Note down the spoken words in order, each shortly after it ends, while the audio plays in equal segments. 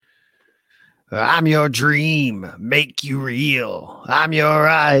I'm your dream, make you real. I'm your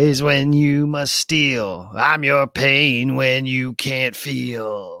eyes when you must steal. I'm your pain when you can't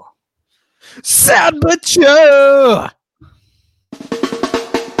feel. Sad but true.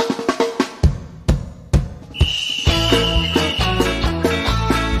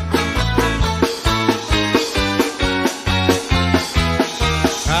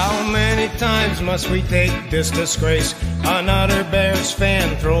 Times must we take this disgrace? Another Bears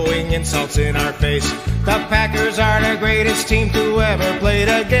fan throwing insults in our face. The Packers are the greatest team to ever play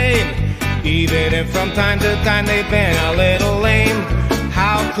the game, even if from time to time they've been a little lame.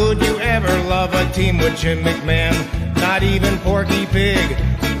 How could you ever love a team with Jim McMahon? Not even Porky Pig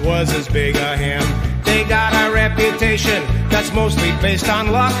was as big a him. They got a reputation that's mostly based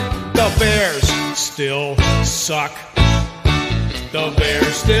on luck. The Bears still suck. The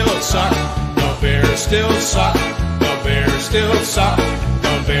Bears still suck. The Bears still suck. The Bears still suck.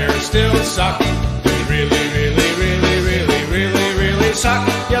 The Bears still suck. They really suck.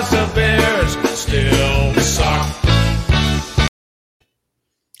 Yes, the Bears still suck.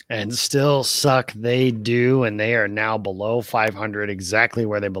 And still suck they do, and they are now below 500, exactly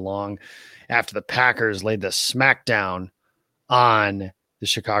where they belong, after the Packers laid the smackdown on the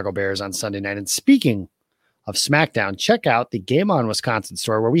Chicago Bears on Sunday night. And speaking of SmackDown, check out the Game On Wisconsin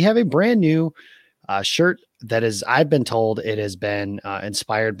store, where we have a brand new shirt that is, I've been told it has been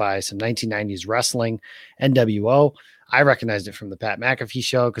inspired by some 1990s wrestling, NWO. I recognized it from the Pat McAfee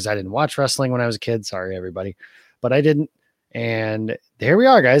show because I didn't watch wrestling when I was a kid. Sorry, everybody, but I didn't. And there we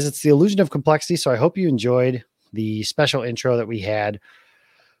are, guys. It's the Illusion of Complexity. So I hope you enjoyed the special intro that we had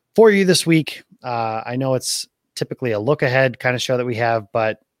for you this week. I know it's typically a look ahead kind of show that we have,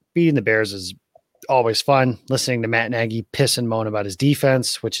 but beating the Bears is always fun. Listening to Matt Nagy piss and moan about his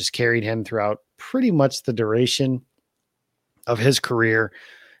defense, which has carried him throughout pretty much the duration of his career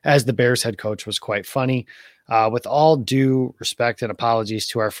as the Bears head coach, was quite funny. With all due respect and apologies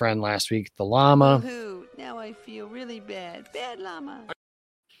to our friend last week, the Llama. Now I feel really bad. Bad Llama.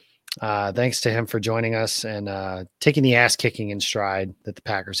 Thanks to him for joining us and taking the ass kicking in stride that the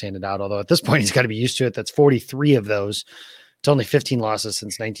Packers handed out. Although at this point he's got to be used to it. That's 43 of those. It's only 15 losses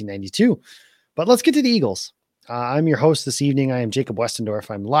since 1992. But let's get to the Eagles. I'm your host this evening. I am Jacob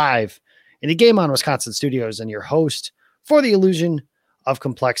Westendorf. I'm live in the Game On Wisconsin studios and your host for the Illusion of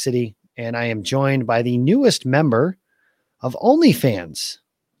Complexity. And I am joined by the newest member of OnlyFans,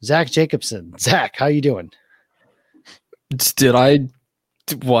 Zach Jacobson. Zach, how you doing? Did something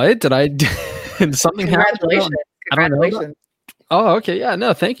happen? I don't know. Oh, okay. Yeah,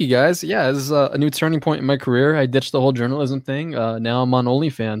 no, thank you guys. Yeah, this is a new turning point in my career. I ditched the whole journalism thing. Now I'm on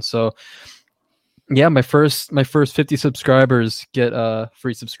OnlyFans. So yeah, my first 50 subscribers get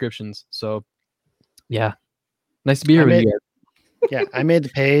free subscriptions. So yeah, nice to be here with you guys. Yeah, I made the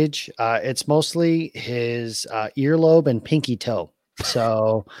page. It's mostly his earlobe and pinky toe.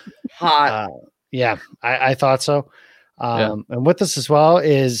 So yeah, I thought so. And with us as well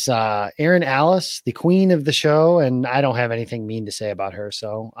is Erin Alice, the queen of the show, and I don't have anything mean to say about her.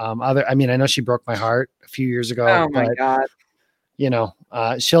 So I know she broke my heart a few years ago. Oh my God. You know,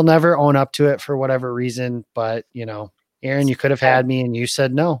 she'll never own up to it for whatever reason, but you know, Erin, you could have had me and you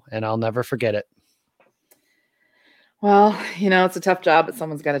said no, and I'll never forget it. Well, you know, it's a tough job, but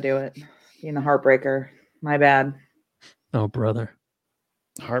someone's got to do it. Being a heartbreaker. My bad. Oh, brother.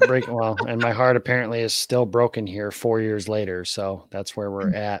 Heartbreak. Well, and my heart apparently is still broken here 4 years later. So that's where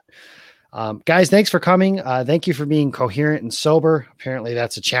we're at. Guys, thanks for coming. Thank you for being coherent and sober. Apparently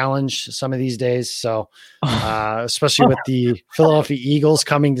that's a challenge some of these days. So, especially with the Philadelphia Eagles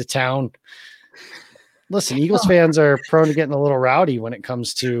coming to town. Listen, Eagles fans are prone to getting a little rowdy when it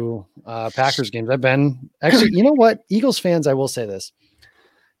comes to Packers games. I've been actually, you know what? Eagles fans, I will say this.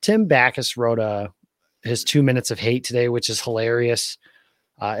 Tim Backus wrote his 2 minutes of hate today, which is hilarious.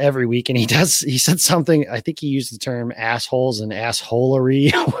 Every week. And he said something, I think he used the term assholes and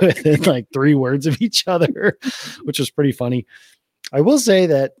assholery within like 3 words of each other, which was pretty funny. I will say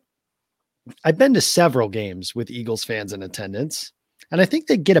that I've been to several games with Eagles fans in attendance, and I think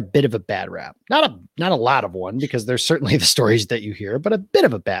they get a bit of a bad rap. Not a lot of one, because there's certainly the stories that you hear, but a bit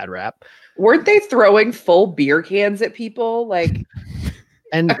of a bad rap. Weren't they throwing full beer cans at people? Like,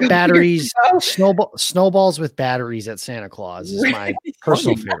 and batteries, snowballs with batteries at Santa Claus is my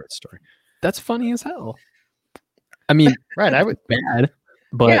personal favorite story. That's funny as hell. I mean, right. I would bad,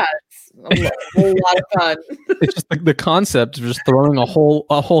 but yeah, it's a whole lot of fun. It's just like the concept of just throwing a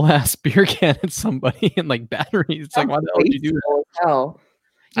whole ass beer can at somebody and like batteries. It's like, why the hell would you do that? Hell.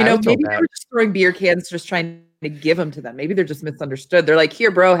 You know, maybe they were just throwing beer cans, just trying to give them to them. Maybe they're just misunderstood. They're like,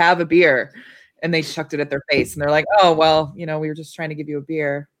 here, bro, have a beer. And they chucked it at their face. And they're like, oh, well, you know, we were just trying to give you a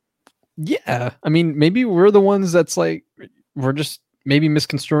beer. Yeah. I mean, maybe we're the ones that's like, we're just maybe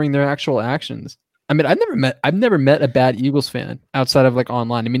misconstruing their actual actions. I mean, I've never met a bad Eagles fan outside of like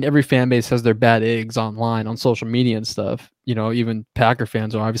online. I mean, every fan base has their bad eggs online on social media and stuff. You know, even Packer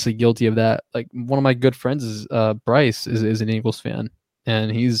fans are obviously guilty of that. Like one of my good friends is Bryce is an Eagles fan,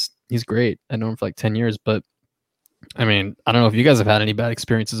 and he's great. I know him for like 10 years, but I mean, I don't know if you guys have had any bad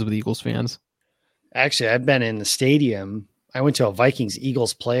experiences with Eagles fans. Actually, I've been in the stadium. I went to a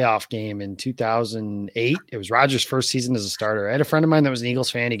Vikings-Eagles playoff game in 2008. It was Rodgers' first season as a starter. I had a friend of mine that was an Eagles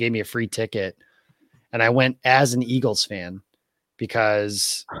fan. He gave me a free ticket, and I went as an Eagles fan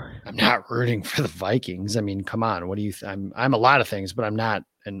because I'm not rooting for the Vikings. I mean, come on. What do you I'm a lot of things, but I'm not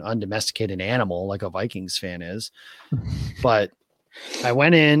an undomesticated animal like a Vikings fan is. But I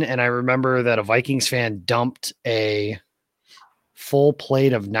went in, and I remember that a Vikings fan dumped a full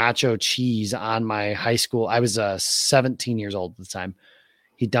plate of nacho cheese on my high school. I was 17 years old at the time.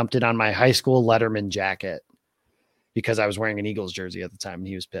 He dumped it on my high school Letterman jacket because I was wearing an Eagles jersey at the time, and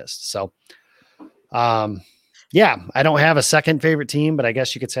he was pissed. So, yeah, I don't have a second favorite team, but I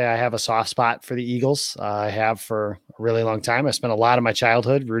guess you could say I have a soft spot for the Eagles. I have for a really long time. I spent a lot of my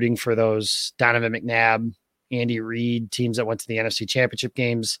childhood rooting for those Donovan McNabb, Andy Reid teams that went to the NFC Championship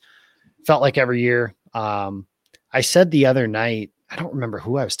games. Felt like every year. I said the other night, I don't remember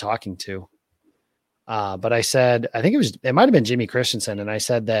who I was talking to, but I said, I think it might've been Jimmy Christensen. And I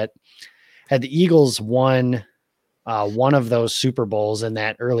said that had the Eagles won one of those Super Bowls in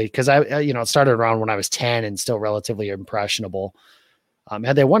that early, cause it started around when I was 10 and still relatively impressionable.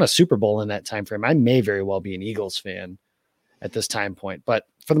 Had they won a Super Bowl in that time frame, I may very well be an Eagles fan at this time point, but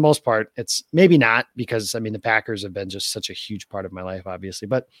for the most part, it's maybe not, because I mean, the Packers have been just such a huge part of my life, obviously,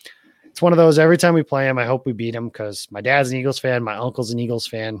 but it's one of those, every time we play them, I hope we beat them, because my dad's an Eagles fan, my uncle's an Eagles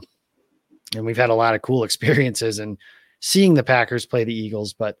fan, and we've had a lot of cool experiences and seeing the Packers play the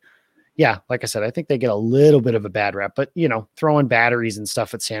Eagles. But yeah, like I said, I think they get a little bit of a bad rep, but throwing batteries and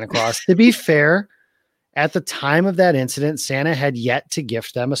stuff at Santa Claus. To be fair, at the time of that incident, Santa had yet to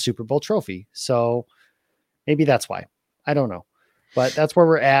gift them a Super Bowl trophy. So maybe that's why. I don't know. But that's where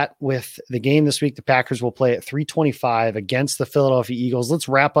we're at with the game this week. The Packers will play at 3:25 against the Philadelphia Eagles. Let's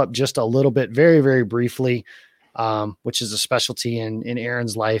wrap up just a little bit, very, very briefly, which is a specialty in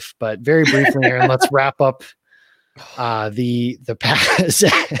Aaron's life. But very briefly, Aaron, let's wrap up the Packers.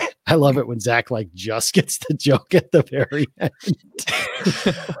 I love it when Zach just gets the joke at the very end.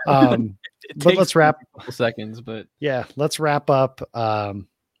 But let's wrap a couple seconds. But yeah, let's wrap up.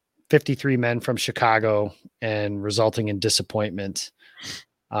 53 men from Chicago and resulting in disappointment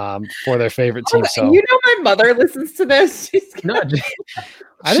for their favorite team. So my mother listens to this.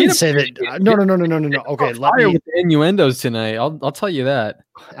 I didn't say that. No. Okay. Let me with the innuendos tonight. I'll tell you that.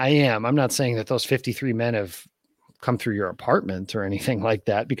 I am. I'm not saying that those 53 men have come through your apartment or anything like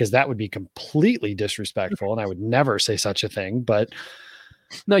that, because that would be completely disrespectful. And I would never say such a thing, but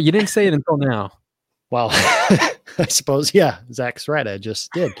no, you didn't say it until now. Well, I suppose, yeah, Zach's right. I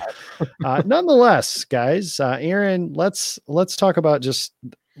just did. Nonetheless, guys, Aaron, let's talk about just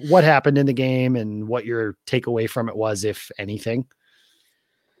what happened in the game and what your takeaway from it was, if anything.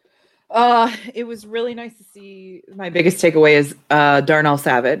 It was really nice to see. My biggest takeaway is Darnell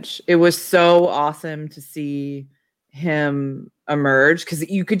Savage. It was so awesome to see him emerge, because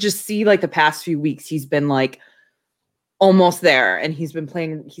you could just see the past few weeks he's been almost there, and he's been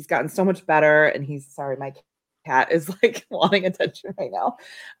playing. He's gotten so much better, and sorry, my cat is wanting attention right now.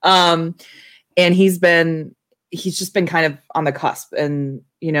 And he's just been kind of on the cusp, and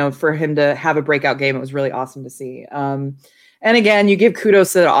for him to have a breakout game, it was really awesome to see. And again, you give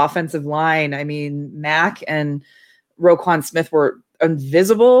kudos to the offensive line. I mean, Mack and Roquan Smith were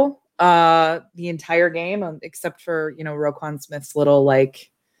invisible the entire game, except for Roquan Smith's little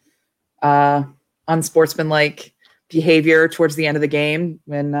unsportsmanlike behavior towards the end of the game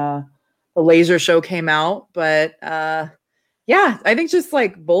when the laser show came out. But yeah, I think just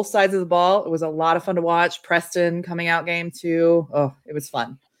both sides of the ball, it was a lot of fun to watch. Preston coming out game too. Oh, it was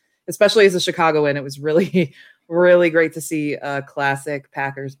fun, especially as a Chicagoan. It was really, really great to see a classic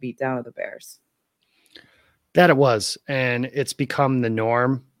Packers beat down of the Bears. That it was, and it's become the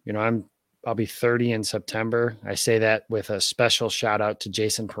norm. I'll be 30 in September. I say that with a special shout out to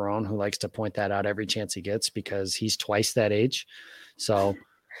Jason Perron, who likes to point that out every chance he gets, because he's twice that age. So,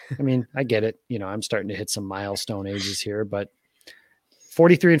 I mean, I get it. I'm starting to hit some milestone ages here, but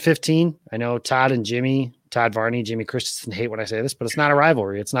 43-15. I know Todd Varney, Jimmy Christensen hate when I say this, but it's not a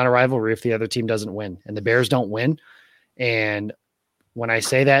rivalry. It's not a rivalry if the other team doesn't win, and the Bears don't win. And when I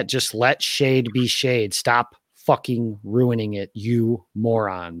say that, just let shade be shade. Stop fucking ruining it, you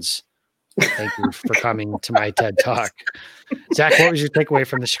morons. Thank you for coming to my TED Talk. Zach, what was your takeaway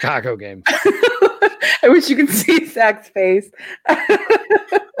from the Chicago game? I wish you could see Zach's face.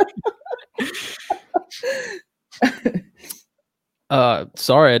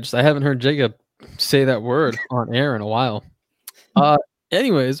 Sorry, I haven't heard Jacob say that word on air in a while.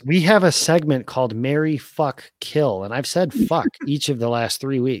 Anyways, we have a segment called Marry, Fuck, Kill, and I've said fuck each of the last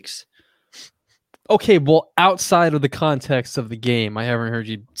 3 weeks. Okay, well, outside of the context of the game, I haven't heard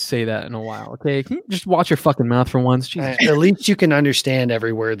you say that in a while. Okay, can you just watch your fucking mouth for once? Jesus. At least you can understand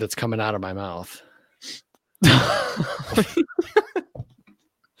every word that's coming out of my mouth.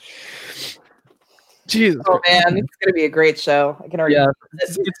 Jesus. Oh man, it's gonna be a great show. I can already. Yeah,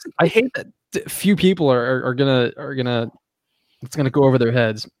 I hate that few people are gonna. It's gonna go over their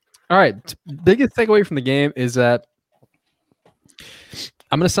heads. All right, biggest takeaway from the game is that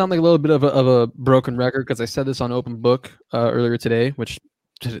I'm gonna sound like a little bit of a broken record because I said this on Open Book earlier today, which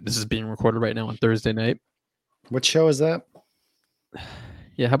this is being recorded right now on Thursday night. What show is that?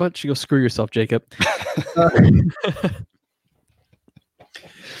 Yeah, how about you go screw yourself, Jacob?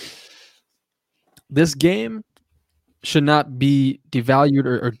 This game should not be devalued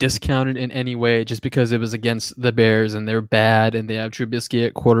or discounted in any way just because it was against the Bears and they're bad and they have Trubisky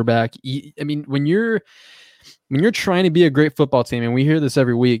at quarterback. I mean, when you're trying to be a great football team, and we hear this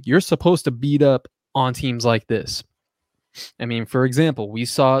every week, you're supposed to beat up on teams like this. I mean, for example, we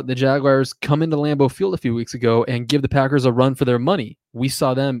saw the Jaguars come into Lambeau Field a few weeks ago and give the Packers a run for their money. We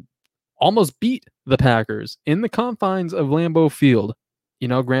saw them almost beat the Packers in the confines of Lambeau Field. You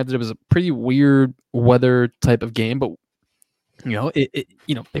know, granted, it was a pretty weird weather type of game, but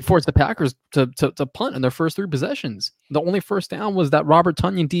they forced the Packers to punt in their first 3 possessions. The only first down was that Robert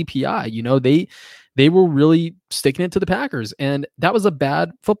Tonyan DPI. You know, they were really sticking it to the Packers, and that was a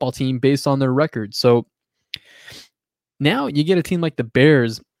bad football team based on their record. So now you get a team like the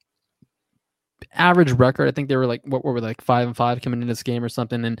Bears, average record. I think they were like 5-5 coming into this game or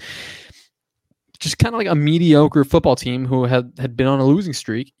something, and just kind of like a mediocre football team who had been on a losing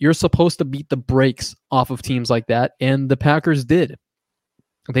streak. You're supposed to beat the brakes off of teams like that, and the Packers did.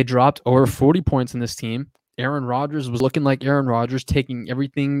 They dropped over 40 points in this team. Aaron Rodgers was looking like Aaron Rodgers, taking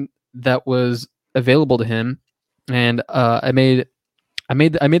everything that was available to him. And I made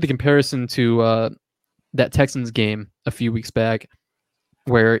the comparison to that Texans game a few weeks back,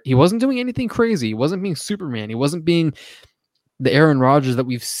 where he wasn't doing anything crazy. He wasn't being Superman. He wasn't being the Aaron Rodgers that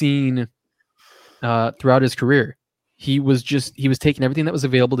we've seen throughout his career. He was taking everything that was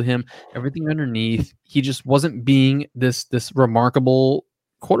available to him, everything underneath. He just wasn't being this remarkable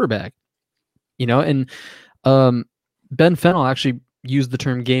quarterback, you know. And Ben Fennell actually used the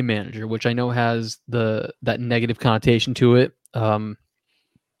term game manager, which I know has that negative connotation to it,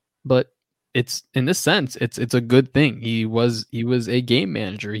 but it's, in this sense, it's a good thing. He was a game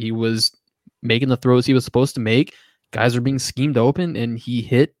manager. He was making the throws he was supposed to make. Guys are being schemed open, and he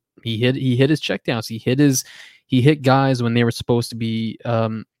hit his checkdowns. He hit guys when they were supposed to be,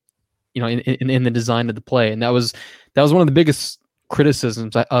 in the design of the play. And that was one of the biggest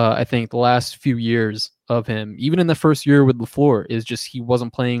criticisms I think the last few years of him, even in the first year with LaFleur, is just he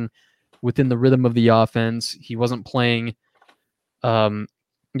wasn't playing within the rhythm of the offense. He wasn't playing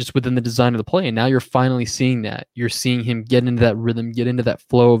just within the design of the play. And now you're finally seeing that. You're seeing him get into that rhythm, get into that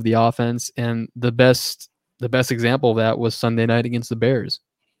flow of the offense. And the best example of that was Sunday night against the Bears.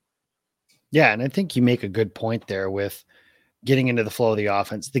 Yeah, and I think you make a good point there with getting into the flow of the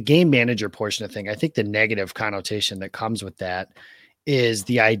offense. The game manager portion of thing, I think the negative connotation that comes with that is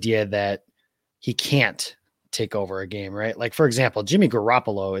the idea that he can't take over a game, right? Like, for example, Jimmy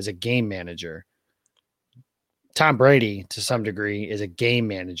Garoppolo is a game manager. Tom Brady, to some degree, is a game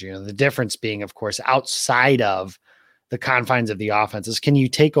manager. You know, the difference being, of course, outside of the confines of the offense is, can you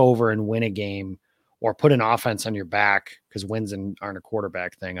take over and win a game or put an offense on your back? Because wins aren't a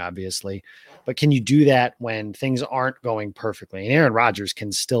quarterback thing, obviously. But can you do that when things aren't going perfectly? And Aaron Rodgers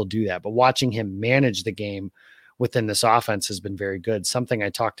can still do that. But watching him manage the game within this offense has been very good. Something I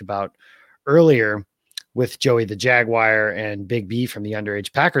talked about earlier with Joey the Jaguar and Big B from the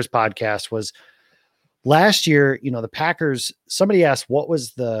Underage Packers podcast was last year, the Packers, somebody asked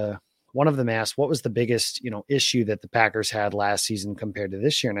one of them asked, what was the biggest, issue that the Packers had last season compared to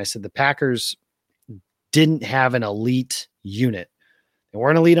this year? And I said, the Packers didn't have an elite unit. They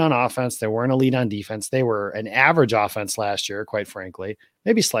weren't elite on offense. They weren't elite on defense. They were an average offense last year, quite frankly,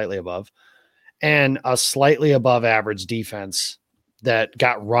 maybe slightly above, and a slightly above average defense that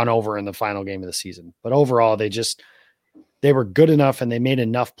got run over in the final game of the season. But overall, they were good enough and they made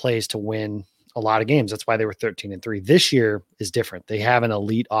enough plays to win a lot of games. That's why they were 13-3. This year is different. They have an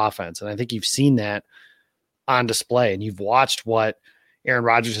elite offense. And I think you've seen that on display, and you've watched what Aaron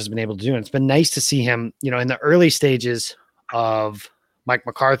Rodgers has been able to do. And it's been nice to see him, in the early stages of Mike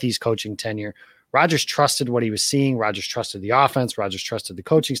McCarthy's coaching tenure. Rodgers trusted what he was seeing. Rodgers trusted the offense. Rodgers trusted the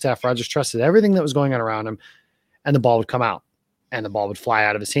coaching staff. Rodgers trusted everything that was going on around him, and the ball would come out and the ball would fly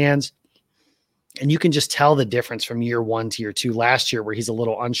out of his hands. And you can just tell the difference from year 1 to year 2 last year, where he's a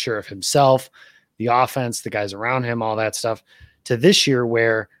little unsure of himself, the offense, the guys around him, all that stuff, to this year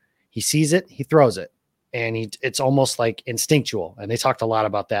where he sees it, he throws it. And it's almost like instinctual. And they talked a lot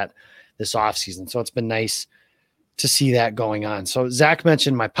about that this offseason. So it's been nice to see that going on. So Zach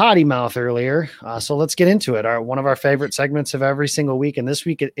mentioned my potty mouth earlier. So let's get into it. One of our favorite segments of every single week. And this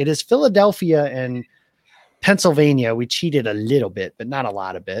week it is Philadelphia and Pennsylvania. We cheated a little bit, but not a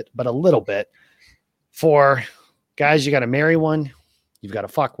lot of it, but a little bit. For guys, you got to marry one, you've got to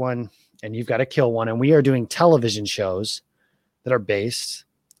fuck one, and you've got to kill one. And we are doing television shows that are based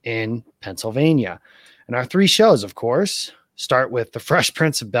in Pennsylvania. And our 3 shows, of course, start with The Fresh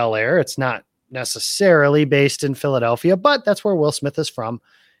Prince of Bel-Air. It's not necessarily based in Philadelphia, but that's where Will Smith is from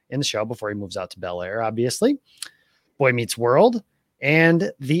in the show before he moves out to Bel-Air, obviously. Boy Meets World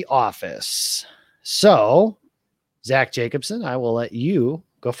and The Office. So, Zach Jacobson, I will let you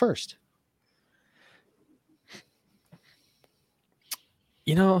go first.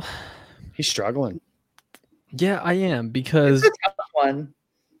 He's struggling. Yeah, I am, because it's a tough one.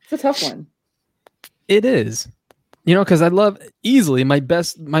 It's a tough one. It is. Because I love easily my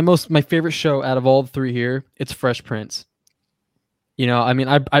favorite show out of all 3 here. It's Fresh Prince.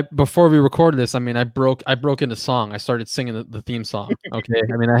 I before we recorded this, I broke into song. I started singing the theme song. Okay,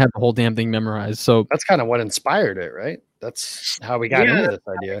 I had the whole damn thing memorized. So that's kind of what inspired it, right? That's how we got into this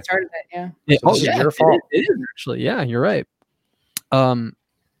idea. Started it, yeah. So this is your fault. It is actually. Yeah, you're right.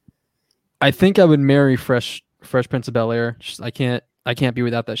 I think I would marry Fresh Prince of Bel-Air. I can't be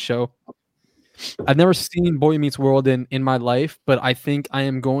without that show. I've never seen Boy Meets World in my life, but I think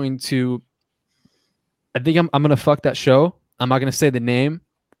I'm going to fuck that show. I'm not going to say the name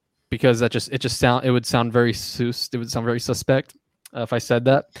because it would sound very suspect if I said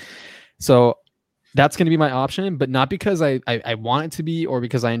that. So that's going to be my option, but not because I want it to be or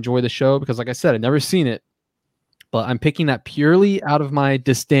because I enjoy the show, because like I said, I've never seen it, but I'm picking that purely out of my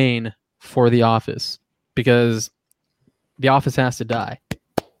disdain for The Office, because The Office has to die.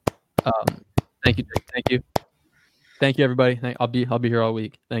 Thank you, Jake. Thank you, everybody. I'll be here all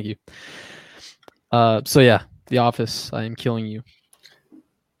week. Thank you. So yeah, The Office. I am killing you.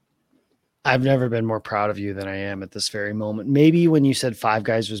 I've never been more proud of you than I am at this very moment. Maybe when you said Five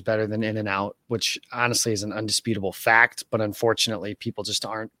Guys was better than In-N-Out, which honestly is an undisputable fact, but unfortunately people just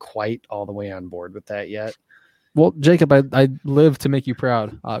aren't quite all the way on board with that yet. Well, Jacob, I live to make you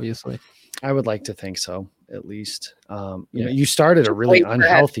proud, obviously. I would like to think so, at least. You started a really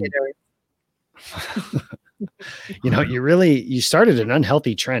unhealthy you started an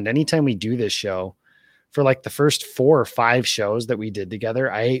unhealthy trend. Anytime we do this show, for like the first 4 or 5 shows that we did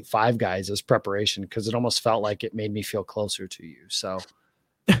together, I ate Five Guys as preparation because it almost felt like it made me feel closer to you. So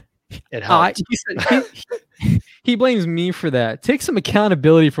it helped. He blames me for that. Take some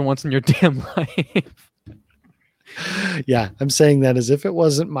accountability for once in your damn life. Yeah, I'm saying that as if it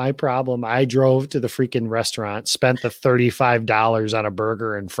wasn't my problem. I drove to the freaking restaurant, spent the $35 on a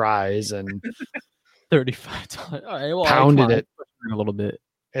burger and fries, and $35. All right, well, pounded it a little bit.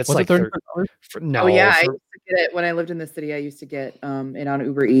 It's was like $35? No. Oh yeah, I used to get it when I lived in the city. I used to get it on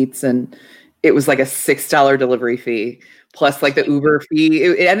Uber Eats, and it was like a $6 delivery fee plus like the Uber fee.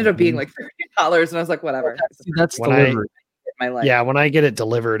 It ended up being like $30, and I was like, whatever. That's delivery. My life. Yeah, when I get it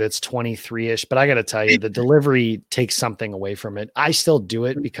delivered, it's 23-ish, but I got to tell you, the delivery takes something away from it. I still do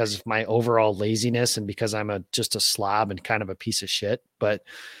it because of my overall laziness and because I'm just a slob and kind of a piece of shit, but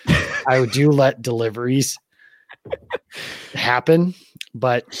I do let deliveries happen,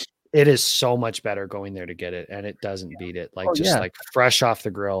 but it is so much better going there to get it, and it doesn't beat it. Like like fresh off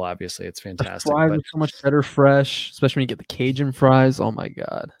the grill, obviously it's fantastic. The fries are so much better fresh, especially when you get the Cajun fries. Oh my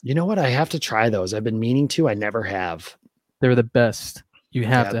God. You know what? I have to try those. I've been meaning to. I never have. They're the best. You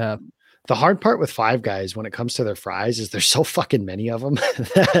have to have. The hard part with Five Guys when it comes to their fries is there's so fucking many of them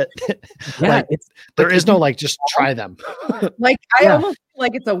that there is no like, just try them. Like I almost feel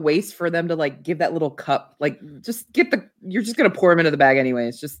like it's a waste for them to like give that little cup. Like just you're just going to pour them into the bag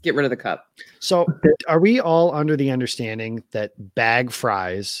anyways. Just get rid of the cup. So are we all under the understanding that bag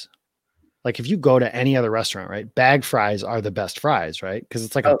fries, like if you go to any other restaurant, right? Bag fries are the best fries, right? Because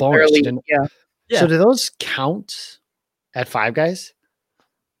it's like a bonus. Yeah. So do those count at Five Guys?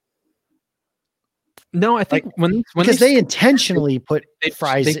 No, I think when because they intentionally put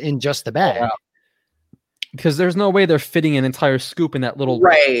fries in just the bag. because there's no way they're fitting an entire scoop in that little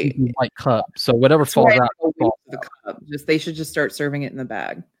Right. white cup. So whatever That's falls why I out, don't falls use the cup. They should just start serving it in the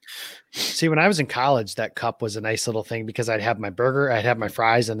bag. See, when I was in college, that cup was a nice little thing because I'd have my burger, I'd have my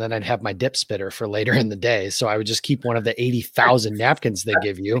fries, and then I'd have my dip spitter for later in the day. So I would just keep one of the 80,000 napkins they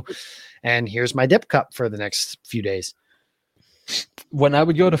give you. And here's my dip cup for the next few days. when I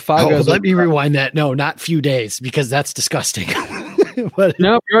would go to Five Guys, let me rewind that. No, not few days, because that's disgusting. But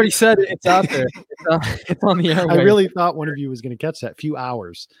no, you already said it. It's out there. It's on the airway. I really thought one of you was going to catch that. Few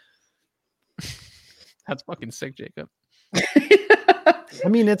hours. That's fucking sick, Jacob. I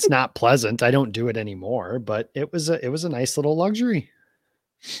mean, it's not pleasant. I don't do it anymore, but it was a nice little luxury.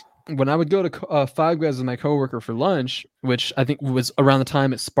 When I would go to Five Guys with my coworker for lunch, which I think was around the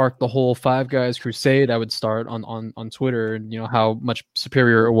time it sparked the whole Five Guys crusade, I would start on Twitter, and how much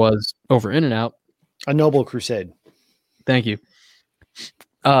superior it was over In-N-Out. A noble crusade. Thank you.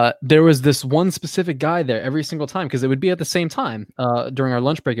 There was this one specific guy there every single time, because it would be at the same time during our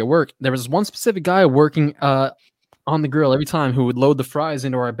lunch break at work. There was one specific guy working on the grill every time who would load the fries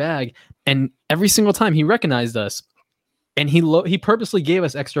into our bag, and every single time he recognized us, and he purposely gave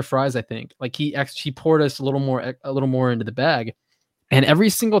us extra fries. I think like he poured us a little more into the bag, and every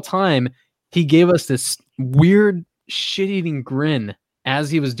single time he gave us this weird shit-eating grin as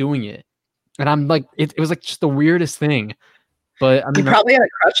he was doing it, and I'm like, it was like just the weirdest thing. But I mean, he probably had a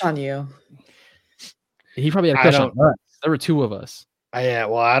crush on you. He probably had a crush on us. There were two of us.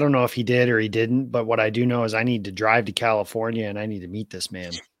 Well, I don't know if he did or he didn't, but what I do know is I need to drive to California and I need to meet this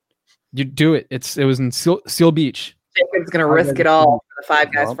man. You do it. It was in Seal Beach. Jacob's gonna risk it all for the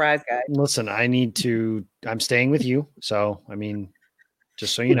Five Guys fries guy. Listen, I'm staying with you, so I mean,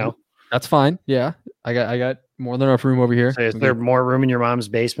 just so you know. That's fine. Yeah, I got more than enough room over here. So is there more room in your mom's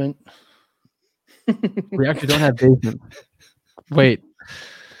basement? We actually don't have basement. Wait.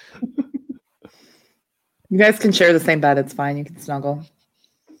 You guys can share the same bed. It's fine. You can snuggle.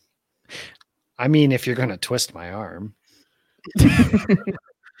 I mean, if you're going to twist my arm.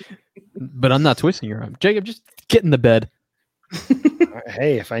 But I'm not twisting your arm. Jacob, just get in the bed.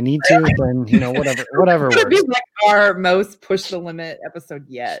 Hey, if I need to, then, whatever It could works. be like our most push the limit episode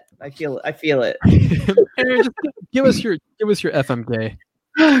yet. I feel it. Just give us your FMK.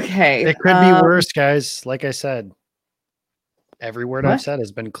 Okay. It could be worse, guys. Like I said, every word What? I've said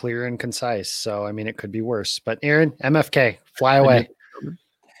has been clear and concise. So, I mean, it could be worse. But Aaron, MFK, fly away.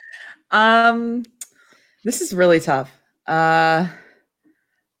 This is really tough. I'm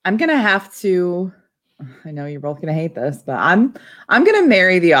gonna have to. I know you're both gonna hate this, but I'm gonna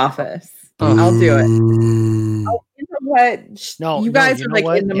marry The Office. I'll do it. Oh, you know what? No, you guys you are know like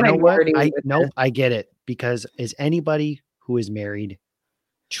what? in the You know what? minority. with this. I get it, because is anybody who is married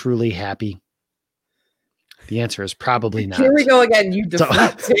truly happy? The answer is probably not. Here we go again. You So-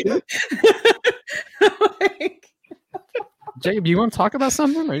 deflecting. Like, Jacob, do you want to talk about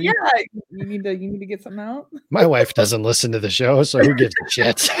something? Or yeah, you need to get something out. My wife doesn't listen to the show, so who gives a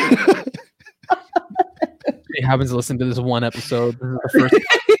shit? He happens to listen to this one episode. This is the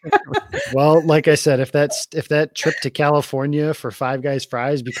first. Well, like I said, if that trip to California for Five Guys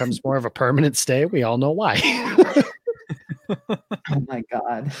fries becomes more of a permanent stay, we all know why. Oh my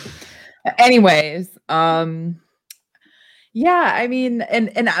god. Anyways, yeah, I mean,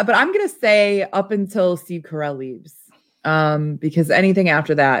 but I'm gonna say up until Steve Carell leaves, because anything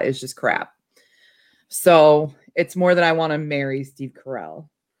after that is just crap. So it's more that I want to marry Steve Carell.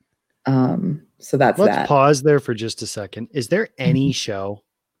 So that's Let's that. pause there for just a second. Is there any show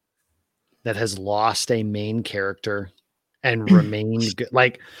that has lost a main character and remained good?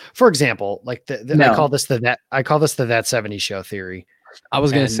 Like, for example, like No. I call this the That 70s Show theory. I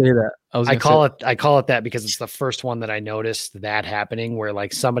was going to And say that. I call it that because it's the first one that I noticed that happening, where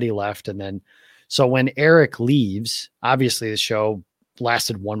like somebody left, and then so when Eric leaves, obviously the show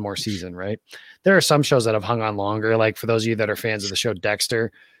lasted one more season, right? There are some shows that have hung on longer. Like for those of you that are fans of the show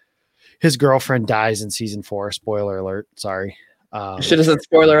Dexter, his girlfriend dies in season 4. Spoiler alert. Sorry. Should have said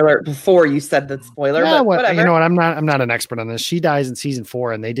spoiler alert before you said that spoiler. Yeah, But whatever. you know what? I'm not an expert on this. She dies in season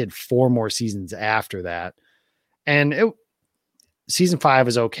 4, and they did 4 more seasons after that. And season 5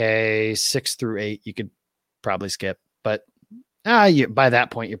 is okay. 6 through 8 you could probably skip, but by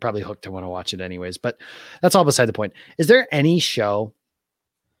that point you're probably hooked to want to watch it anyways. But that's all beside the point. Is there any show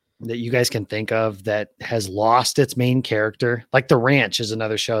that you guys can think of that has lost its main character? Like The Ranch is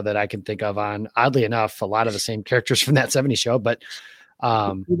another show that I can think of on, oddly enough, a lot of the same characters from That 70s Show, but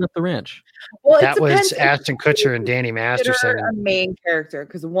Who's at the ranch? Well, it that was depends if Ashton Kutcher and Danny consider Masterson. a main character,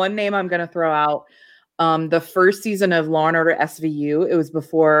 because one name I'm going to throw out, the first season of Law and Order SVU, it was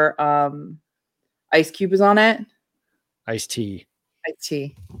before Ice Cube was on it. Ice-T.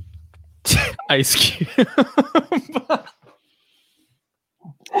 Ice-T. Ice Cube.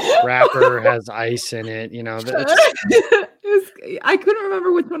 Rapper has ice in it. You know, I couldn't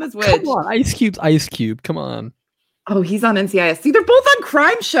remember which one is which. Come on, Ice Cube's Ice Cube. Come on. Oh, he's on NCIS. See, they're both on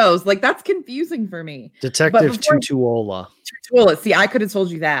crime shows. Like, that's confusing for me. Detective Tutuola. Tutuola. See, I could have told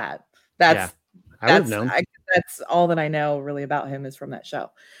you that. That's I would have known. That's all that I know really about him is from that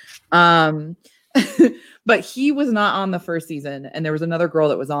show. But he was not on the first season, and there was another girl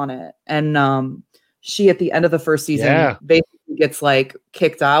that was on it, and she at the end of the first season basically gets like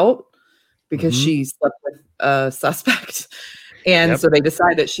kicked out because she slept with a suspect. And so they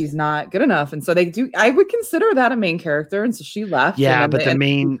decide that she's not good enough. And so I would consider that a main character. And so she left. Yeah, but the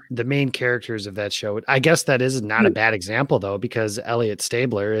main characters of that show, I guess that is not a bad example though, because Elliot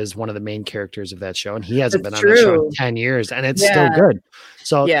Stabler is one of the main characters of that show. And he hasn't been on the show in 10 years and it's still good.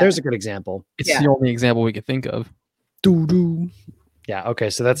 So there's a good example. It's the only example we could think of. Yeah. Okay.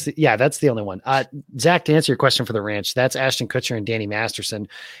 So that's the only one. Zach, to answer your question for the ranch, that's Ashton Kutcher and Danny Masterson.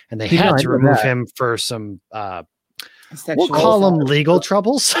 And they had to remove him for some, we'll call them legal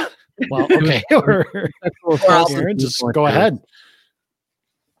troubles. Well, okay. Aaron, just go ahead.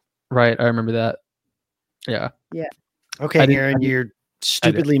 Right. I remember that. Yeah. Yeah. Okay, Aaron, you're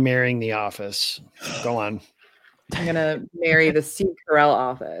stupidly marrying The Office. Go on. I'm going to marry the Steve Carell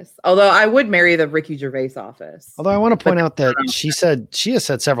office. Although I would marry the Ricky Gervais office. Although I want to point out that she has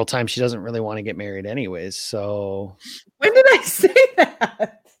said several times she doesn't really want to get married anyways. So when did I say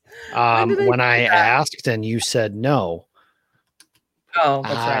that? When I asked and you said no. Oh,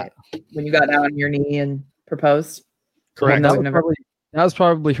 that's right. When you got down on your knee and proposed. Correct. That was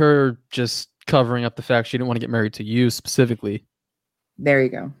probably her just covering up the fact she didn't want to get married to you specifically. There you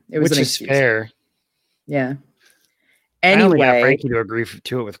go. It was which is fair. Yeah. Anyway, I only got Frankie to agree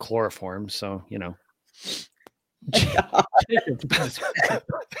to it with chloroform, so you know.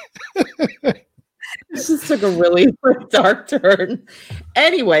 This just took a really dark turn.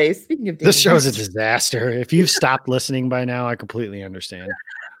 Anyway, speaking of this show is a disaster. If you've stopped listening by now, I completely understand.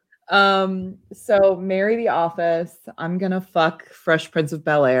 So marry The Office. I'm gonna fuck Fresh Prince of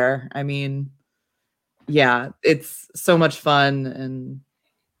Bel-Air. I mean, yeah, it's so much fun, and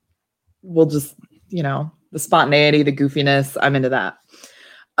we'll just, the spontaneity, the goofiness. I'm into that.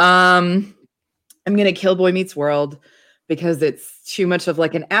 I'm gonna kill Boy Meets World because it's too much of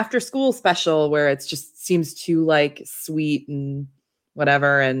like an after school special where it just seems too like sweet and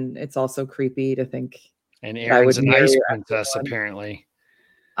whatever. And it's also creepy to think. And Aaron's an ice princess, apparently.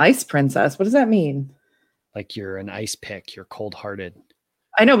 Ice princess? What does that mean? Like you're an ice pick. You're cold hearted.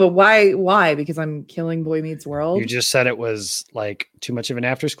 I know, but why? Because I'm killing Boy Meets World? You just said it was like too much of an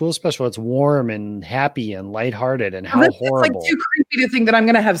after school special. It's warm and happy and lighthearted and how horrible. It's like too creepy to think that I'm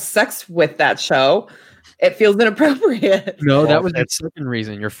going to have sex with that show. It feels inappropriate. No, that was the second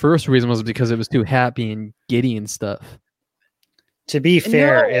reason. Your first reason was because it was too happy and giddy and stuff. To be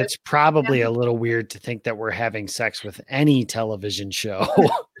fair, it's probably a little weird to think that we're having sex with any television show.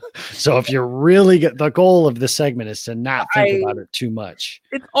 So if you're really the goal of this segment is to not think about it too much.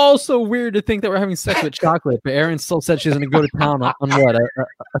 It's also weird to think that we're having sex with chocolate, but Erin still said she's going to go to town on what?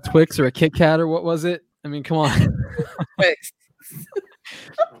 A Twix or a Kit Kat or what was it? I mean, come on. Twix.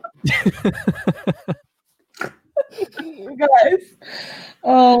 You guys.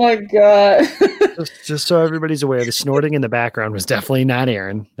 Oh my God. just so everybody's aware, the snorting in the background was definitely not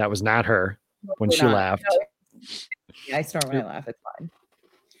Aaron. That was not her when she laughed. No, yeah, I snort when I laugh. It's fine.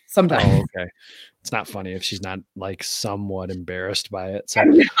 Sometimes. Oh, okay. It's not funny if she's not like somewhat embarrassed by it. So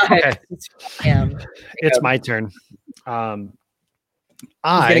okay. It's my turn. I'm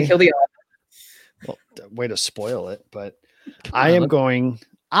gonna kill the well, way to spoil it, but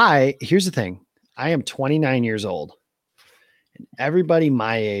here's the thing. I am 29 years old. And everybody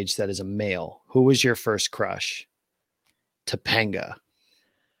my age that is a male, who was your first crush? Topanga.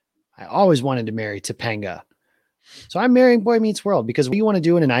 I always wanted to marry Topanga. So I'm marrying Boy Meets World because what you want to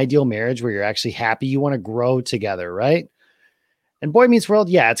do in an ideal marriage where you're actually happy, you want to grow together, right? And Boy Meets World,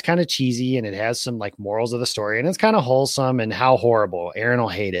 yeah, it's kind of cheesy and it has some like morals of the story and it's kind of wholesome and how horrible. Aaron will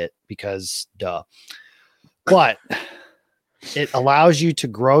hate it because duh. But it allows you to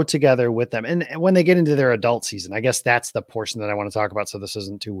grow together with them. And when they get into their adult season, I guess that's the portion that I want to talk about. So this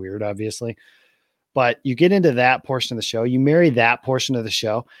isn't too weird, obviously. But you get into that portion of the show, you marry that portion of the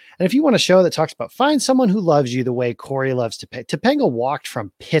show. And if you want a show that talks about find someone who loves you the way Corey loves Topanga walked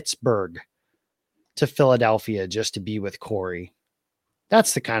from Pittsburgh to Philadelphia just to be with Corey.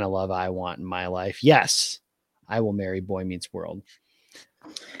 That's the kind of love I want in my life. Yes, I will marry Boy Meets World.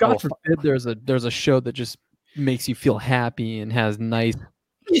 God forbid there's a show that just makes you feel happy and has nice.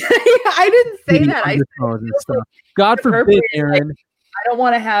 I didn't say that. I said stuff. God forbid, Aaron. I don't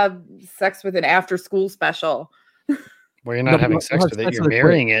want to have sex with an after school special. Well, you're not having sex with it. You're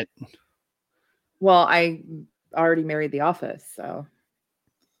marrying it. Well, I already married The Office, so.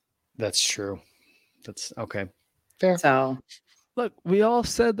 That's true. That's okay. Fair. So. Look, we all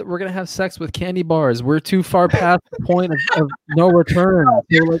said that we're going to have sex with candy bars. We're too far past the point of no return.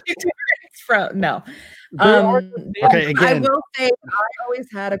 No. Okay, again. I will say I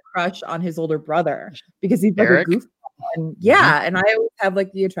always had a crush on his older brother because he's like Eric? a goofball. And and I always have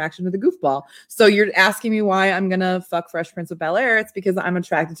like the attraction to the goofball. So you're asking me why I'm going to fuck Fresh Prince of Bel-Air. It's because I'm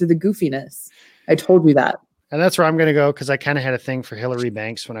attracted to the goofiness. I told you that. And that's where I'm going to go because I kind of had a thing for Hillary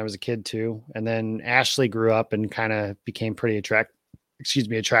Banks when I was a kid too. And then Ashley grew up and kind of became pretty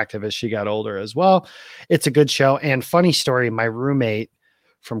attractive as she got older as well. It's a good show. And funny story, my roommate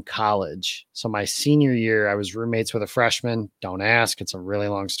from college. So my senior year, I was roommates with a freshman. Don't ask. It's a really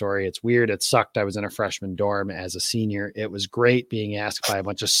long story. It's weird. It sucked. I was in a freshman dorm as a senior. It was great being asked by a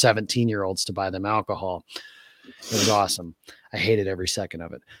bunch of 17-year-olds to buy them alcohol. It was awesome. I hated every second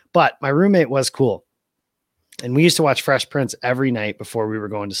of it. But my roommate was cool. And we used to watch Fresh Prince every night before we were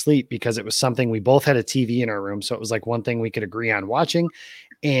going to sleep because it was something we both had a TV in our room. So it was like one thing we could agree on watching.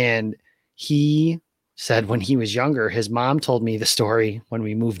 And he said when he was younger, his mom told me the story when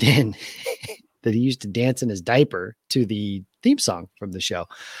we moved in that he used to dance in his diaper to the theme song from the show.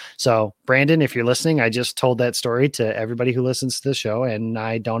 So Brandon, if you're listening, I just told that story to everybody who listens to the show and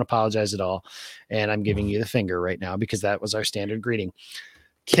I don't apologize at all. And I'm giving you the finger right now because that was our standard greeting.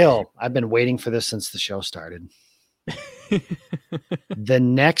 Kill. I've been waiting for this since the show started. The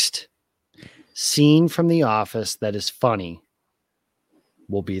next scene from The Office that is funny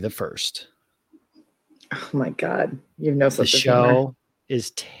will be the first. Oh my God. You have no such The show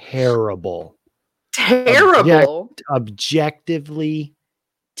is terrible. Terrible. Objectively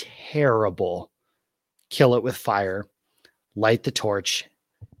terrible. Kill it with fire, light the torch,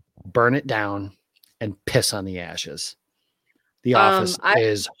 burn it down, and piss on the ashes. The Office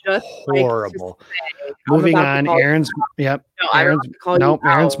is horrible. Like Moving on, Aaron's Aaron's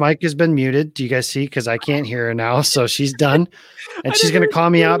out. mic has been muted. Do you guys see? Because I can't hear her now. So she's done. And she's going to call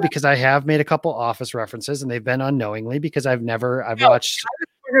me out because I have made a couple Office references and they've been unknowingly because I've watched.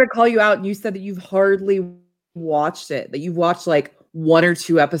 We're going to call you out. And you said that you've hardly watched it, that you've watched like 1 or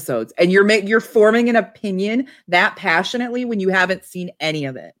 2 episodes and you're forming an opinion that passionately when you haven't seen any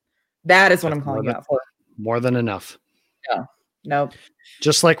of it. That is what I'm calling you out for. More than enough. Yeah. Nope.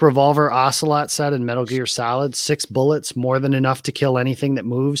 Just like Revolver Ocelot said in Metal Gear Solid, 6 bullets, more than enough to kill anything that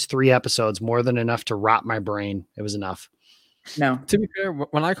moves. 3 episodes, more than enough to rot my brain. It was enough. No. To be fair,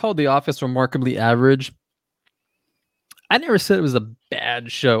 when I called The Office remarkably average, I never said it was a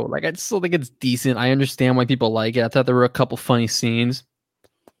bad show. Like, I still think it's decent. I understand why people like it. I thought there were a couple funny scenes.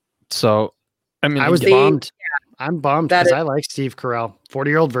 So, I mean, I was bummed. Yeah. I'm bummed because I like Steve Carell.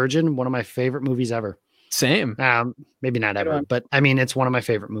 40-Year-Old Virgin, one of my favorite movies ever. Same. Maybe not ever, but I mean, it's one of my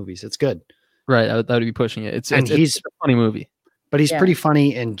favorite movies. It's good. Right. That would be pushing it. It's a funny movie. But he's pretty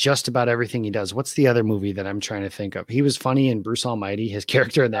funny in just about everything he does. What's the other movie that I'm trying to think of? He was funny in Bruce Almighty. His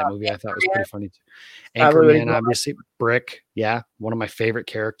character in that movie I thought was pretty funny too. Anchorman, obviously. Brick. Yeah. One of my favorite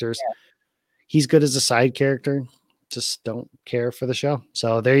characters. Yeah. He's good as a side character. Just don't care for the show.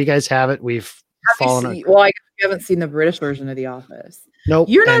 So there you guys have it. We've fallen. You haven't seen the British version of The Office. Nope.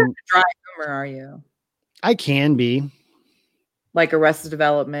 You're not a dry humor, are you? I can be. Like Arrested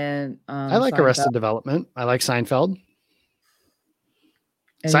Development. I like Seinfeld. Arrested Development. I like Seinfeld.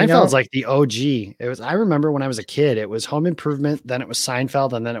 And Seinfeld's like the OG. I remember when I was a kid, it was Home Improvement, then it was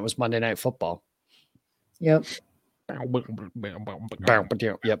Seinfeld, and then it was Monday Night Football. Yep. Yep.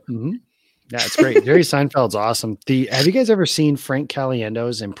 Mm-hmm. Yeah, it's great. Jerry Seinfeld's awesome. Have you guys ever seen Frank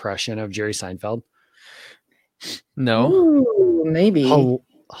Caliendo's impression of Jerry Seinfeld? No. Ooh, maybe.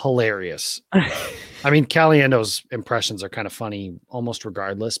 Hilarious. I mean, Caliendo's impressions are kind of funny almost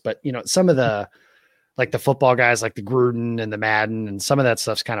regardless, but some of the like the football guys like the Gruden and the Madden and some of that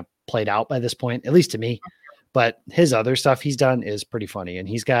stuff's kind of played out by this point, at least to me. But his other stuff he's done is pretty funny. And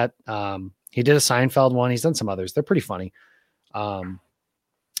he's got he did a Seinfeld one. He's done some others. They're pretty funny.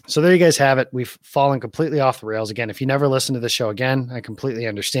 So there you guys have it. We've fallen completely off the rails again. If you never listen to the show again, I completely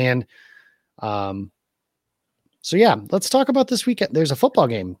understand. So yeah, let's talk about this weekend. There's a football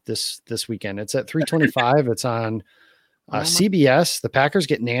game this weekend. It's at 3:25. It's on CBS. The Packers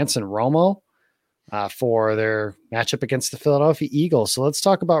get Nance and Romo for their matchup against the Philadelphia Eagles. So let's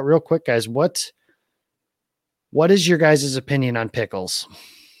talk about real quick, guys. What is your guys' opinion on pickles?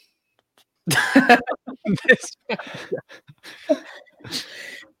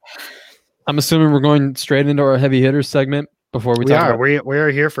 I'm assuming we're going straight into our heavy hitters segment before we talk about. We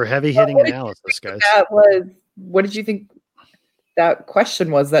are here for heavy hitting analysis, guys. What did you think? that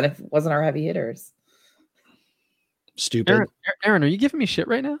question was then if it wasn't our heavy hitters. Stupid. Aaron, are you giving me shit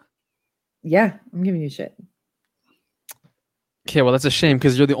right now? Yeah, I'm giving you shit. Okay, well, that's a shame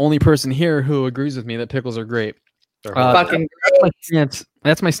because you're the only person here who agrees with me that pickles are great. Fucking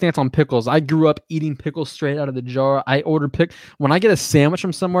that's my stance on pickles. I grew up eating pickles straight out of the jar. I order when I get a sandwich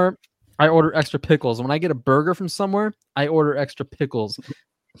from somewhere, I order extra pickles. When I get a burger from somewhere, I order extra pickles.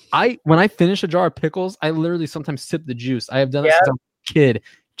 When I finish a jar of pickles, I literally sometimes sip the juice. I have done that since I was a kid.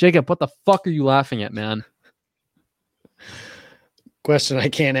 Jacob, what the fuck are you laughing at, man? Question I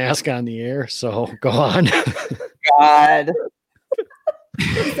can't ask on the air, so go on. God.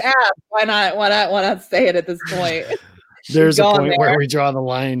 Just ask. Why not say it at this point? There's a point where we draw the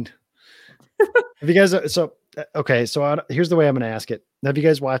line. Have you guys so here's the way I'm going to ask it. Have you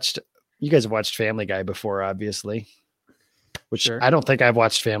guys have watched Family Guy before, obviously, which I don't think I've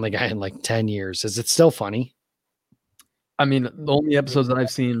watched Family Guy in like 10 years. Is it still funny? I mean, the only episodes that I've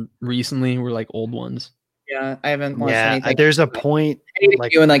seen recently were like old ones. Yeah, I haven't watched anything. There's a point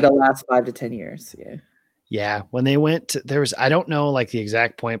like in like the last 5 to 10 years. Yeah. Yeah, when they went I don't know like the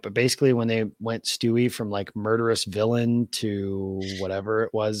exact point, but basically when they went Stewie from like murderous villain to whatever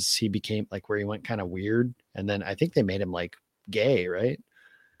it was, he became like where he went kind of weird. And then I think they made him like gay, right?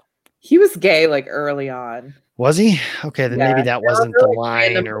 He was gay like early on. Was he? Okay, then maybe that wasn't the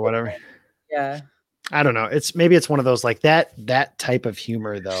line or whatever. Yeah. I don't know. It's one of those like that type of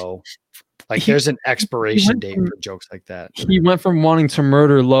humor though. Like there's an expiration date for jokes like that. He went from wanting to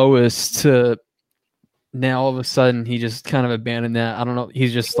murder Lois to now all of a sudden he just kind of abandoned that. I don't know.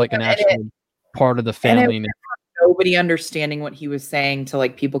 He's just like an actual part of the family. And nobody understanding what he was saying to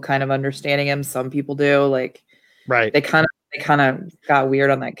like people kind of understanding him. Some people do like, right. They kind of got weird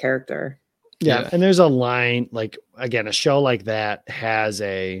on that character. Yeah. And there's a line, like, again, a show like that has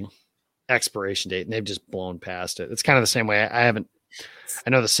a expiration date and they've just blown past it. It's kind of the same way. I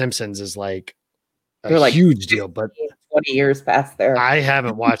know The Simpsons is like a huge deal, but 20 years past there. I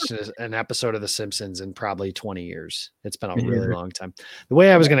haven't watched an episode of The Simpsons in probably 20 years. It's been a really long time. The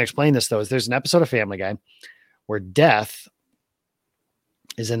way I was going to explain this though, is there's an episode of Family Guy where Death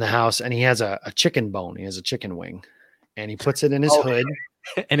is in the house and he has a chicken bone. He has a chicken wing and he puts it in his hood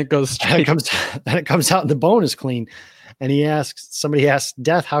and it goes straight. And it comes out and the bone is clean. And somebody asked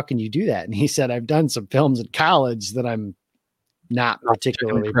Death, how can you do that? And he said, I've done some films in college that I'm not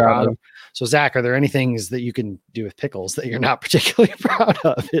particularly proud of. So Zach, are there any things that you can do with pickles that you're not particularly proud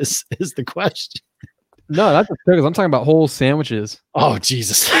of is the question? No, that's pickles. I'm talking about whole sandwiches. Oh,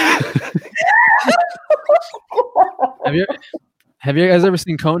 Jesus. Have you guys ever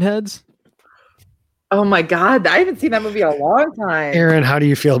seen Coneheads? Oh my God. I haven't seen that movie in a long time. Aaron, how do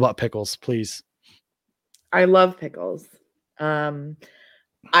you feel about pickles, please? I love pickles.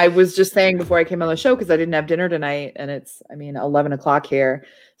 I was just saying before I came on the show, because I didn't have dinner tonight and it's 11 o'clock here.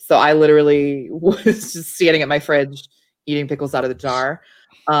 So I literally was just standing at my fridge eating pickles out of the jar.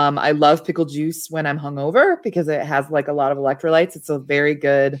 I love pickle juice when I'm hungover because it has like a lot of electrolytes. It's a very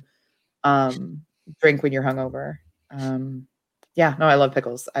good drink when you're hungover. I love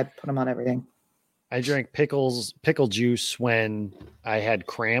pickles. I put them on everything. I drank pickle juice when I had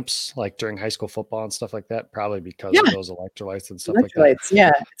cramps, like during high school football and stuff like that, probably because of those electrolytes and stuff like that.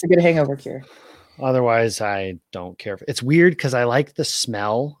 Yeah, it's a good hangover cure. Otherwise, I don't care. It's weird because I like the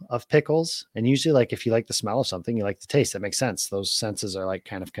smell of pickles. And usually, like, if you like the smell of something, you like the taste. That makes sense. Those senses are like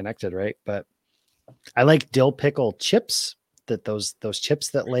kind of connected, right? But I like dill pickle chips, those chips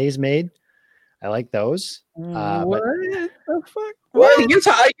that Lay's made. I like those. What the fuck? What? You're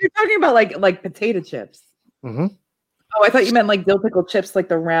talking about like potato chips. Mm-hmm. Oh, I thought you meant like dill pickle chips, like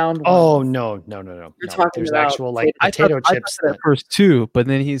the round ones. Oh, no. You're talking There's about actual like potato chips. I thought at first too, but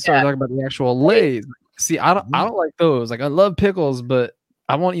then he started talking about the actual Lay's. See, I don't like those. Like I love pickles, but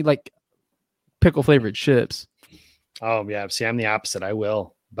I won't eat like pickle flavored chips. Oh yeah. See, I'm the opposite. I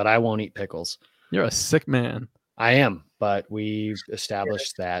will, but I won't eat pickles. You're a sick man. I am, but we've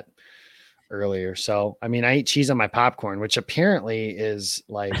established that earlier. So, I eat cheese on my popcorn, which apparently is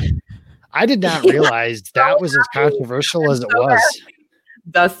like, I did not realize that was as controversial as it was.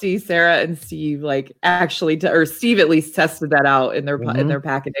 Dusty, Sarah, and Steve or Steve at least tested that out in their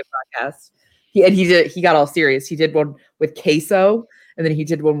Pack a Day podcast. He got all serious. He did one with queso, and then he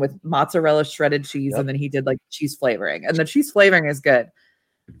did one with mozzarella shredded cheese, and then he did like cheese flavoring. And the cheese flavoring is good.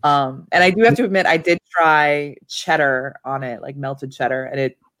 And I do have to admit, I did try cheddar on it, like melted cheddar, and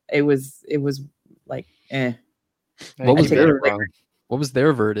it was like, eh. What was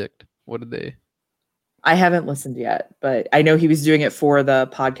their verdict? What did they? I haven't listened yet, but I know he was doing it for the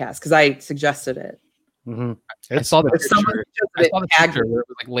podcast because I suggested it. Mm-hmm. I saw the picture. I saw the picture where it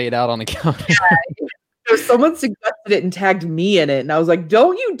was like laid out on the counter. Yeah, So someone suggested it and tagged me in it, and I was like,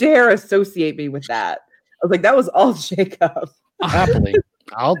 "Don't you dare associate me with that." I was like, "That was all Jacob." Happily,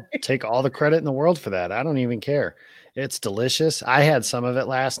 I'll take all the credit in the world for that. I don't even care. It's delicious. I had some of it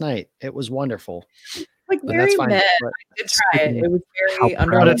last night. It was wonderful. Like But very that's fine. mad. But I did try it. It was very but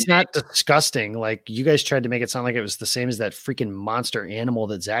underwhelming. it's not disgusting. Like you guys tried to make it sound like it was the same as that freaking monster animal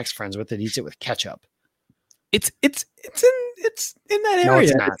that Zach's friends with that eats it with ketchup. It's in that area. No,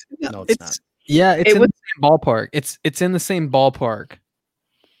 it's not. No, it's not. Yeah, it's It in was- the same ballpark. It's in the same ballpark.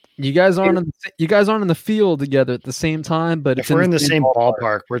 You guys aren't in the field together at the same time, but If we're in the same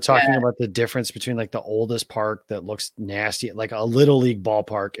ballpark, we're talking about the difference between like the oldest park that looks nasty, like a little league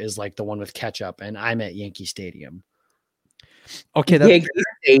ballpark is like the one with ketchup, and I'm at Yankee Stadium. Okay, that's Yankee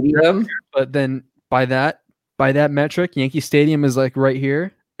Stadium. but then by that metric, Yankee Stadium is like right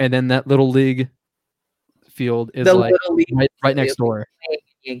here, and then that little league field is The like little league right next door.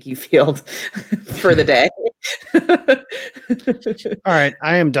 Yankee Field for the day. All right,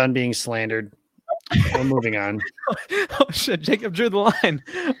 I am done being slandered. We're moving on. Oh shit, Jacob drew the line.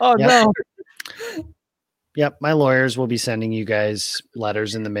 Oh Yep. no. Yep, my lawyers will be sending you guys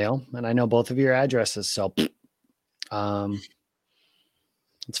letters in the mail, and I know both of your addresses, so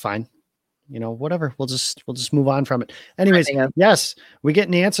it's fine. You know, whatever. We'll just move on from it. Anyways, yes, we get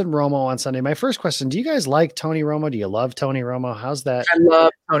Nance and Romo on Sunday. My first question: do you guys like Tony Romo? Do you love Tony Romo? How's that? I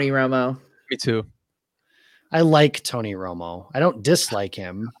love Tony Romo. Me too. I like Tony Romo. I don't dislike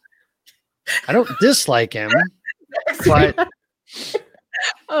him. But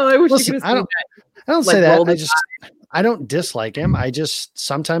Oh, I wish listen, you could I have don't Like say that. roll the I don't dislike him. I just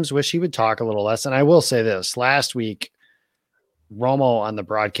sometimes wish he would talk a little less. And I will say this: last week, Romo on the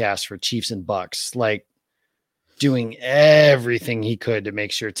broadcast for Chiefs and Bucks, like doing everything he could to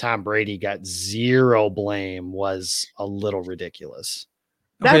make sure Tom Brady got zero blame, was a little ridiculous.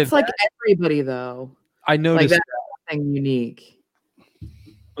 That's like everybody, though. I Like noticed that's nothing unique.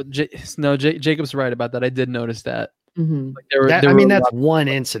 but Jacob's right about that. I did notice that. Mhm. Like there were That's one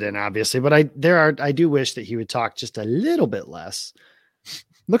incident, obviously, but I do wish that he would talk just a little bit less.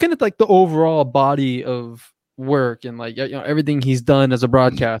 looking at like the overall body of work and like everything he's done as a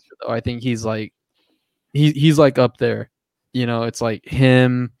broadcaster. Though I think he's like he's like up there. You know, it's like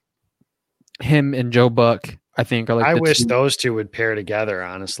him and Joe Buck. I think are like I the wish two- those two would pair together,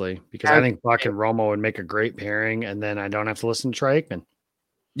 honestly, because I think Buck and Romo would make a great pairing, and then I don't have to listen to Troy Aikman.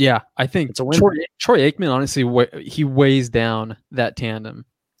 Yeah, I think It's a win. Troy Aikman honestly he weighs down that tandem.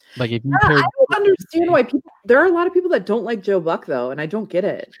 Like if you I paired, don't understand why people. There are a lot of people that don't like Joe Buck though, and I don't get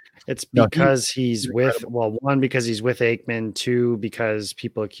it. It's No, because he's with, incredible. well, one, because he's with Aikman, two, because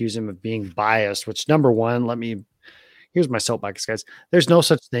people accuse him of being biased, which number one, here's my soapbox, guys. There's no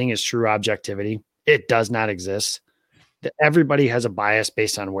such thing as true objectivity. It does not exist. Everybody has a bias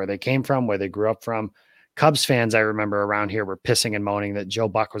based on where they came from, where they grew up from. Cubs fans, I remember around here, were pissing and moaning that Joe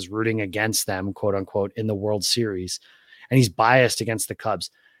Buck was rooting against them, quote unquote, in the World Series. And he's biased against the Cubs.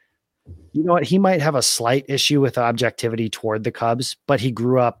 You know what? He might have a slight issue with objectivity toward the Cubs, but he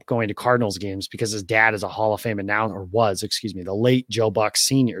grew up going to Cardinals games because his dad is a Hall of Fame announcer, or was, the late Joe Buck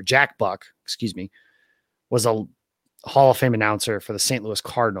Sr., Jack Buck, was a Hall of Fame announcer for the St. Louis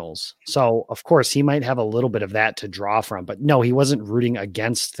Cardinals. So, of course, he might have a little bit of that to draw from, but no, he wasn't rooting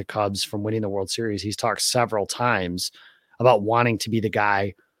against the Cubs from winning the World Series. He's talked several times about wanting to be the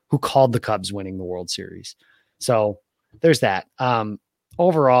guy who called the Cubs winning the World Series. So there's that.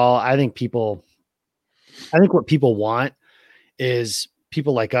 Overall, I think what people want is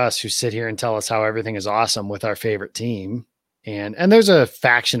people like us who sit here and tell us how everything is awesome with our favorite team. And there's a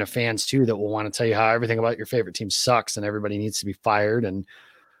faction of fans too that will want to tell you how everything about your favorite team sucks and everybody needs to be fired and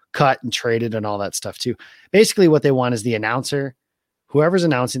cut and traded and all that stuff too. Basically what they want is the announcer, whoever's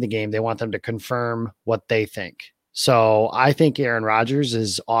announcing the game, they want them to confirm what they think. So I think Aaron Rodgers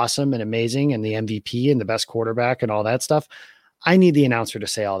is awesome and amazing and the MVP and the best quarterback and all that stuff. I need the announcer to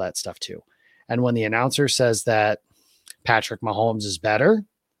say all that stuff too. And when the announcer says that Patrick Mahomes is better,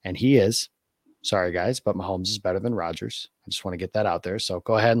 and he is, sorry guys, but Mahomes is better than Rodgers. I just want to get that out there. So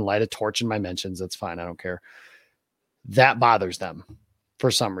go ahead and light a torch in my mentions. That's fine. I don't care. That bothers them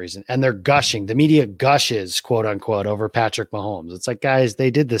for some reason. And they're gushing. The media gushes, quote unquote, over Patrick Mahomes. It's like, guys, they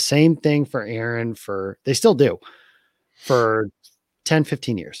did the same thing for Aaron they still do for 10,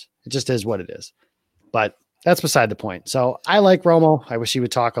 15 years. It just is what it is. But that's beside the point. So I like Romo. I wish he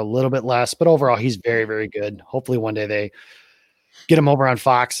would talk a little bit less, but overall he's very, very good. Hopefully one day they get him over on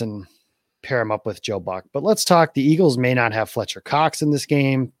Fox and pair him up with Joe Buck. But let's talk. The Eagles may not have Fletcher Cox in this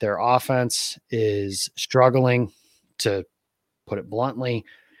game. Their offense is struggling, to put it bluntly.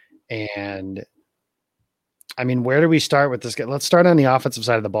 And I mean, where do we start with this? Let's start on the offensive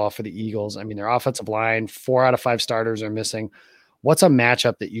side of the ball for the Eagles. I mean, their offensive line, 4 out of 5 starters are missing. What's a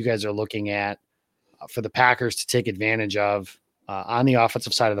matchup that you guys are looking at for the Packers to take advantage of on the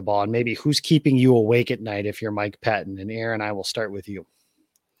offensive side of the ball? And maybe who's keeping you awake at night if you're Mike Pettin? And Aaron, I will start with you.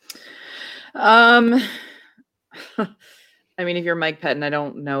 I mean, if you're Mike Pettin, I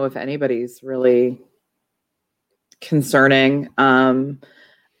don't know if anybody's really concerning. I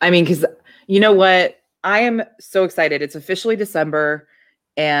mean, because you know what? I am so excited. It's officially December,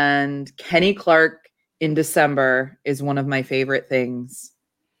 and Kenny Clark in December is one of my favorite things.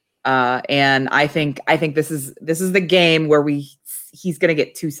 And I think this is the game where he's going to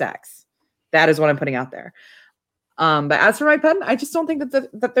get 2 sacks. That is what I'm putting out there. But as for my Pettin, I just don't think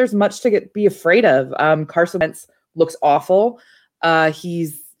that there's much to be afraid of. Carson Wentz looks awful.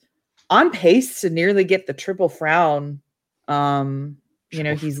 He's on pace to nearly get the triple frown.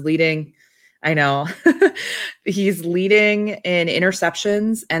 He's leading. I know he's leading in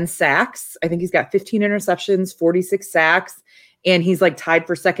interceptions and sacks. I think he's got 15 interceptions, 46 sacks, and he's like tied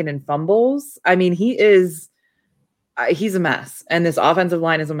for second in fumbles. I mean, he's a mess, and this offensive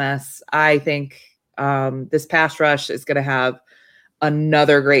line is a mess. I think this pass rush is going to have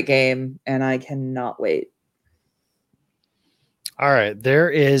another great game, and I cannot wait. All right. There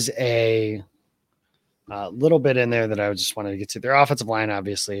is a little bit in there that I just wanted to get to. Their offensive line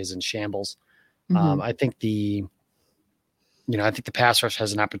obviously is in shambles. Mm-hmm. I think the pass rush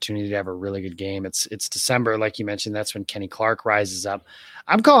has an opportunity to have a really good game. It's December, like you mentioned. That's when Kenny Clark rises up.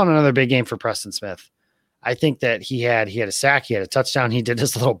 I'm calling another big game for Preston Smith. I think that he had a sack, he had a touchdown. He did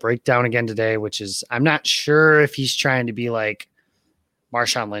his little breakdown again today, which is, I'm not sure if he's trying to be like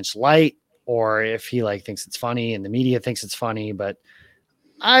Marshawn Lynch light, or if he like thinks it's funny and the media thinks it's funny, but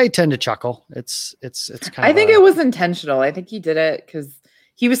I tend to chuckle. It's kind I think it was intentional. I think he did it because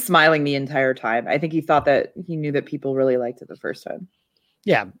he was smiling the entire time. I think he thought that he knew that people really liked it the first time.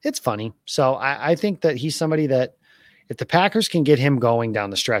 Yeah, it's funny. So I think that he's somebody that if the Packers can get him going down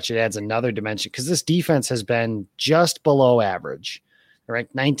the stretch, it adds another dimension, because this defense has been just below average. They're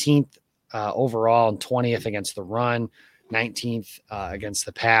ranked 19th overall and 20th against the run, 19th against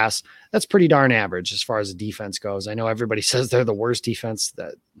the pass. That's pretty darn average as far as the defense goes. I know everybody says they're the worst defense.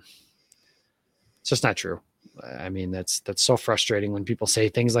 That it's just not true. I mean, that's so frustrating when people say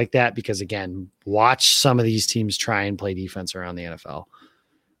things like that, because again, watch some of these teams try and play defense around the NFL.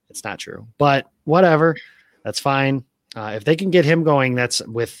 It's not true, but whatever. That's fine. If they can get him going, that's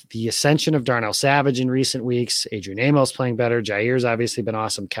with the ascension of Darnell Savage in recent weeks. Adrian Amos playing better. Jair's obviously been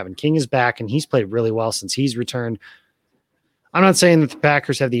awesome. Kevin King is back, and he's played really well since he's returned. I'm not saying that the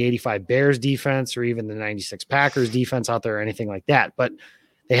Packers have the 85 Bears defense or even the 96 Packers defense out there or anything like that, but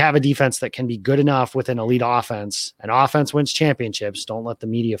they have a defense that can be good enough with an elite offense. And offense wins championships. Don't let the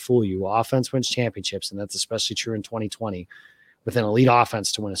media fool you. Offense wins championships, and that's especially true in 2020 with an elite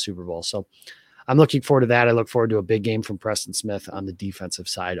offense to win a Super Bowl. So I'm looking forward to that. I look forward to a big game from Preston Smith on the defensive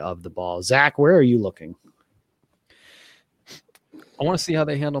side of the ball. Zach, where are you looking? I want to see how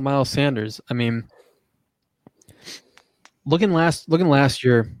they handle Miles Sanders. I mean, looking last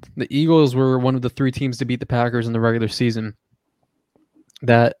year, the Eagles were one of the 3 teams to beat the Packers in the regular season.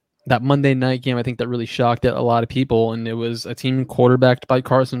 That Monday night game, I think that really shocked a lot of people, and it was a team quarterbacked by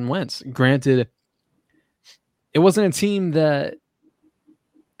Carson Wentz. Granted, it wasn't a team that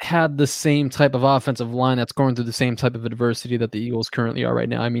had the same type of offensive line that's going through the same type of adversity that the Eagles currently are right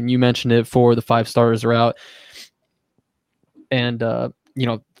now. I mean, you mentioned it, 4 of the 5 starters are out. And,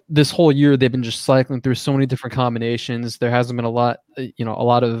 this whole year they've been just cycling through so many different combinations. There hasn't been a lot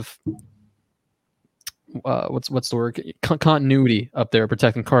of what's the word? Continuity up there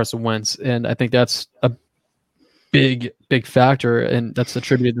protecting Carson Wentz. And I think that's a big factor, and that's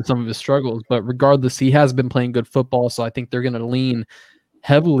attributed to some of his struggles. But regardless, he has been playing good football. So I think they're going to lean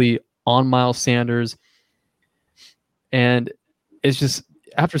heavily on Miles Sanders. And it's just,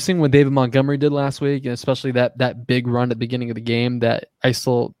 after seeing what David Montgomery did last week, and especially that big run at the beginning of the game, that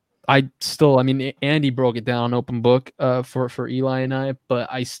I mean, Andy broke it down open book for Eli and I,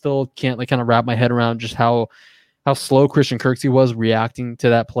 but I still can't kind of wrap my head around just how slow Christian Kirksey was reacting to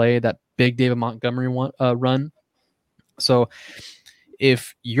that play, that big David Montgomery run. So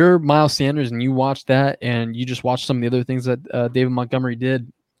if you're Miles Sanders and you watch that and you just watch some of the other things that David Montgomery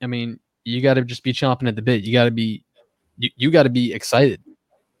did, I mean, you got to just be chomping at the bit. You got to be excited,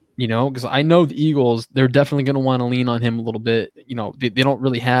 because I know the Eagles, they're definitely going to want to lean on him a little bit. They don't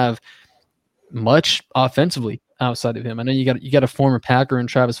really have much offensively outside of him. I know you got a former Packer in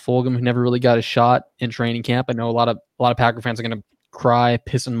Travis Fulgham who never really got a shot in training camp. I know a lot of Packer fans are going to cry,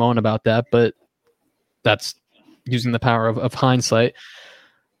 piss and moan about that, but that's using the power of hindsight.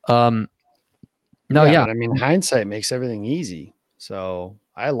 No, yeah. But I mean, hindsight makes everything easy. So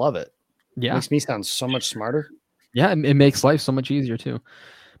I love it. Yeah. Makes me sound so much smarter. Yeah, it makes life so much easier too.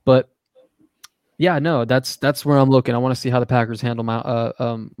 But yeah, no, that's where I'm looking. I want to see how the Packers handle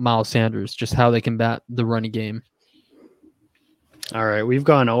Miles Sanders, just how they combat the running game. All right, we've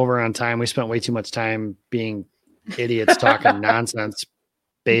gone over on time. We spent way too much time being idiots talking nonsense,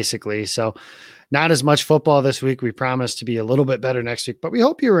 basically. So not as much football this week. We promise to be a little bit better next week, but we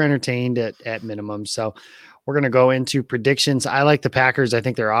hope you were entertained at minimum. So we're going to go into predictions. I like the Packers. I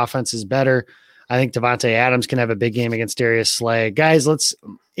think their offense is better. I think Davante Adams can have a big game against Darius Slay. Guys,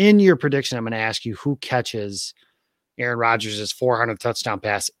 in your prediction, I'm going to ask you who catches Aaron Rodgers' 400th touchdown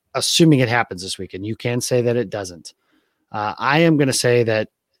pass, assuming it happens this weekend. You can say that it doesn't. I am going to say that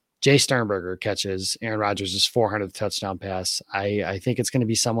Jay Sternberger catches Aaron Rodgers' 400th touchdown pass. I think it's going to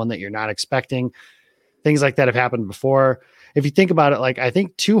be someone that you're not expecting. Things like that have happened before. If you think about it, like I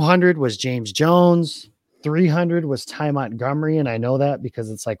think 200 was James Jones, 300 was Ty Montgomery, and I know that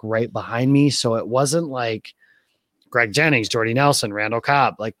because it's like right behind me. So it wasn't like Greg Jennings, Jordy Nelson, Randall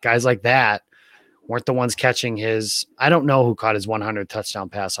Cobb, like guys like that weren't the ones catching his. I don't know who caught his 100 touchdown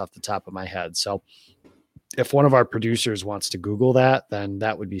pass off the top of my head. So if one of our producers wants to Google that, then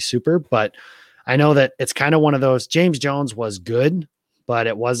that would be super. But I know that it's kind of one of those. James Jones was good, but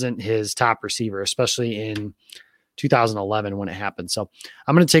it wasn't his top receiver, especially in 2011 when it happened. So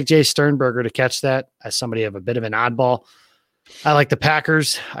I'm going to take Jay Sternberger to catch that as somebody of a bit of an oddball. I like the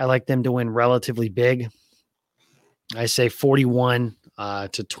Packers. I like them to win relatively big. I say 41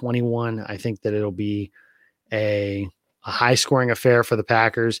 to 21. I think that it'll be a high scoring affair for the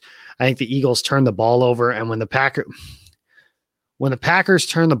Packers. I think the Eagles turn the ball over. And when the Packers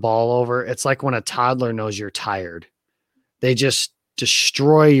turn the ball over, it's like when a toddler knows you're tired. They just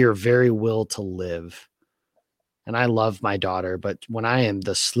destroy your very will to live. And I love my daughter, but when I am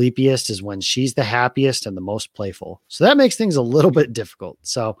the sleepiest is when she's the happiest and the most playful. So that makes things a little bit difficult.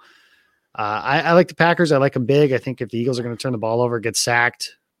 So I like the Packers. I like them big. I think if the Eagles are going to turn the ball over, get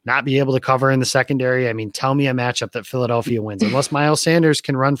sacked, not be able to cover in the secondary. I mean, tell me a matchup that Philadelphia wins. Unless Miles Sanders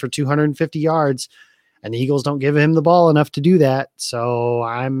can run for 250 yards and the Eagles don't give him the ball enough to do that. So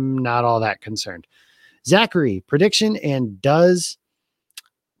I'm not all that concerned. Zachary, prediction, and does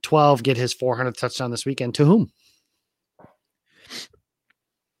 12 get his 400th touchdown this weekend? To whom?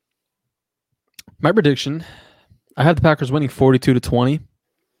 My prediction, I have the Packers winning 42-20,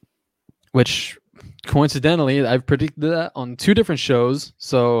 which coincidentally, I've predicted that on two different shows,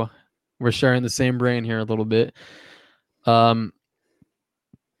 so we're sharing the same brain here a little bit. Kind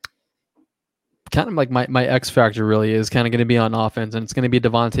of like my X factor really is kind of going to be on offense, and it's going to be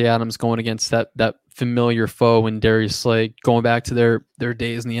Davante Adams going against that familiar foe and Darius Slay going back to their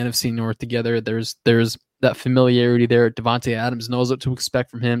days in the NFC North together. There's that familiarity there. Davante Adams knows what to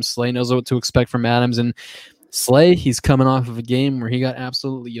expect from him. Slay knows what to expect from Adams, and Slay, he's coming off of a game where he got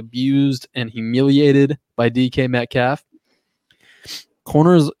absolutely abused and humiliated by DK Metcalf.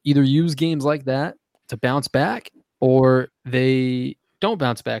 Corners either use games like that to bounce back, or they don't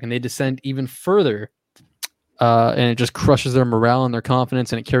bounce back and they descend even further. And it just crushes their morale and their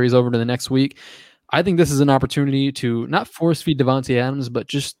confidence, and it carries over to the next week. I think this is an opportunity to not force feed Davante Adams, but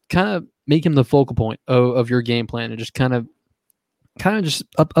just kind of make him the focal point of your game plan and just kind of just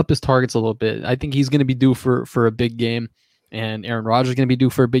up his targets a little bit. I think he's going to be due for a big game, and Aaron Rodgers is going to be due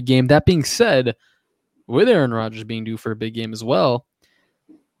for a big game. That being said, with Aaron Rodgers being due for a big game as well,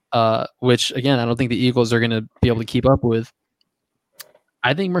 which, again, I don't think the Eagles are going to be able to keep up with,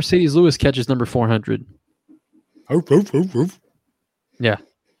 I think Mercedes Lewis catches number 400. Yeah.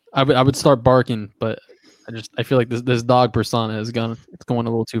 I would start barking, but I feel like this dog persona it's going a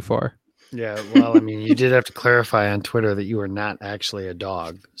little too far. Yeah, well, I mean, you did have to clarify on Twitter that you are not actually a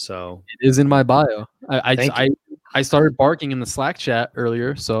dog. So it is in my bio. I started barking in the Slack chat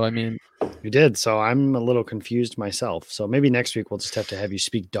earlier, so I mean, you did. So I'm a little confused myself. So maybe next week we'll just have to have you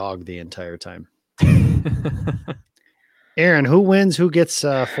speak dog the entire time. Aaron, who wins? Who gets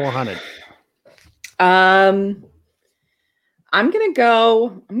 400? I'm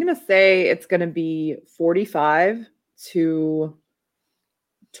gonna say it's gonna be 45 to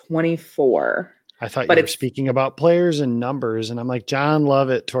 24. I thought you were speaking about players and numbers, and I'm like, John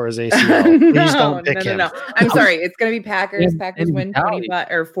Lovett tore his ACL. Please don't pick him. No. I'm sorry. It's going to be Packers. Packers win 25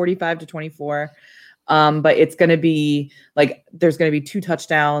 or 45 to 24. But it's going to be like there's going to be 2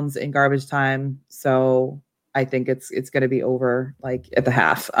 touchdowns in garbage time. So I think it's going to be over like at the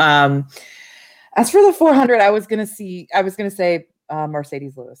half. As for the 400, I was going to say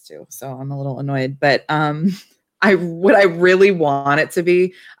Mercedes Lewis too. So I'm a little annoyed, but what I really want it to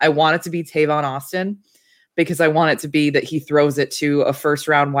be, I want it to be Tavon Austin, because I want it to be that he throws it to a first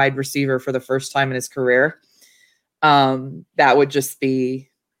round wide receiver for the first time in his career. That would just be,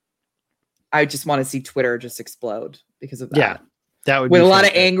 I just want to see Twitter just explode because of that. Yeah, that would with be a lot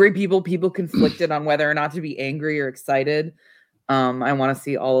of fantastic. angry people conflicted on whether or not to be angry or excited. I want to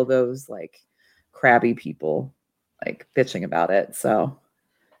see all of those like crabby people like bitching about it. So,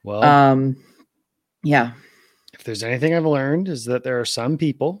 Well, yeah. if there's anything I've learned is that there are some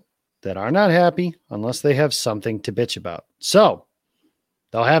people that are not happy unless they have something to bitch about. So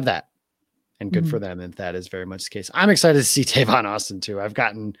they'll have that. And good for them if that is very much the case. I'm excited to see Tavon Austin too. I've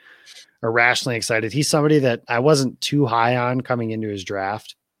gotten irrationally excited. He's somebody that I wasn't too high on coming into his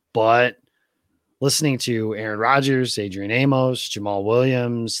draft, but listening to Aaron Rodgers, Adrian Amos, Jamal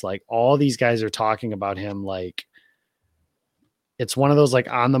Williams, like all these guys are talking about him like it's one of those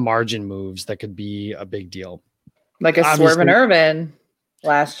like on the margin moves that could be a big deal. Like a Swerve and Irvin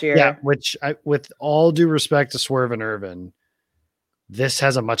last year. Yeah, which with all due respect to Swerve and Irvin, this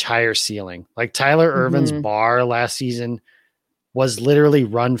has a much higher ceiling. Like Tyler Irvin's bar last season was literally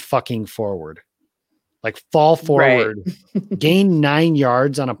run fucking forward, like fall forward, gain 9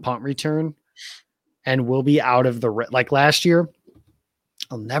 yards on a punt return, and will be out of the like last year.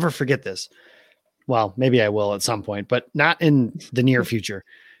 I'll never forget this. Well, maybe I will at some point, but not in the near future.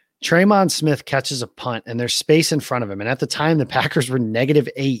 Traymon Smith catches a punt and there's space in front of him. And at the time, the Packers were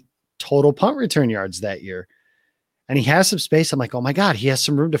 -8 total punt return yards that year. And he has some space. I'm like, oh my God, he has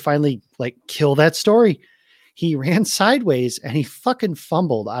some room to finally like kill that story. He ran sideways and he fucking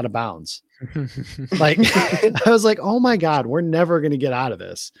fumbled out of bounds. Like I was like, oh my God, we're never going to get out of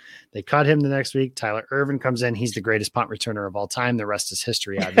this. They cut him the next week. Tyler Irvin comes in. He's the greatest punt returner of all time. The rest is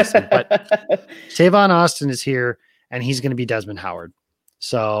history, obviously. But Tavon Austin is here and he's going to be Desmond Howard.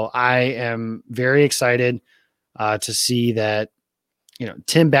 So I am very excited to see that, you know,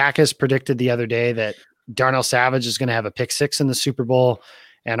 Tim Backus predicted the other day that Darnell Savage is going to have a pick 6 in the Super Bowl.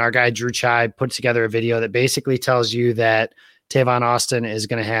 And our guy Drew Chai put together a video that basically tells you that Tavon Austin is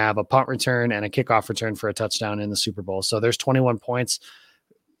going to have a punt return and a kickoff return for a touchdown in the Super Bowl. So there's 21 points.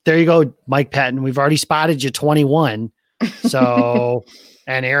 There you go, Mike Patton. We've already spotted you 21. So,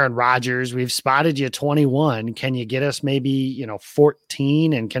 and Aaron Rodgers, we've spotted you 21. Can you get us maybe,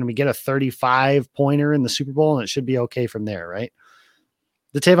 14? And can we get a 35 pointer in the Super Bowl? And it should be okay from there, right?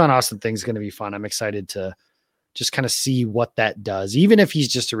 The Tavon Austin thing is going to be fun. I'm excited to just kind of see what that does. Even if he's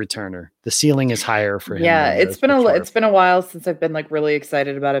just a returner, the ceiling is higher for him. Yeah, it's been a while since I've been like really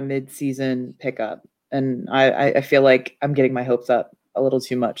excited about a mid-season pickup, and I feel like I'm getting my hopes up a little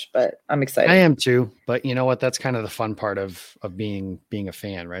too much, but I'm excited. I am too. But you know what? That's kind of the fun part of being a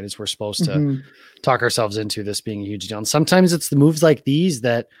fan, right? Is we're supposed to talk ourselves into this being a huge deal. And sometimes it's the moves like these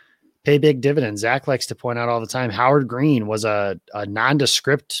that pay big dividends. Zach likes to point out all the time. Howard Green was a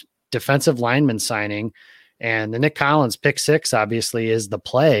nondescript defensive lineman signing. And the Nick Collins pick 6 obviously is the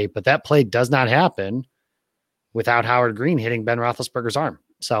play, but that play does not happen without Howard Green hitting Ben Roethlisberger's arm.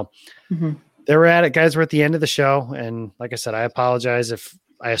 So there we're at it, guys. We're at the end of the show. And like I said, I apologize if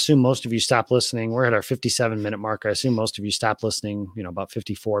I assume most of you stopped listening. We're at our 57-minute mark. I assume most of you stopped listening, about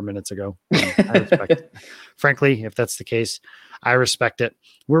 54 minutes ago. I respect it. Frankly, if that's the case, I respect it.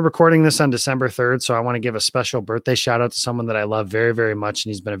 We're recording this on December 3rd, so I want to give a special birthday shout out to someone that I love very, very much,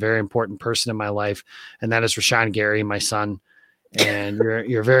 and he's been a very important person in my life, and that is Rashawn Gary, my son. And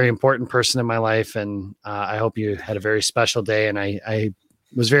you're a very important person in my life, and I hope you had a very special day. And I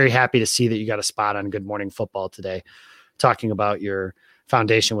was very happy to see that you got a spot on Good Morning Football today, talking about your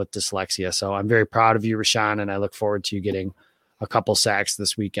foundation with dyslexia. So I'm very proud of you, Rashawn, and I look forward to you getting a couple sacks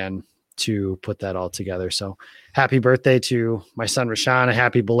this weekend to put that all together. So happy birthday to my son, Rashawn. A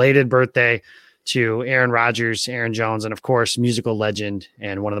happy belated birthday to Aaron Rodgers, Aaron Jones, and of course, musical legend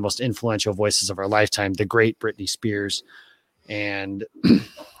and one of the most influential voices of our lifetime, the great Britney Spears. And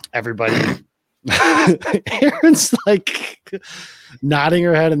everybody, Aaron's like nodding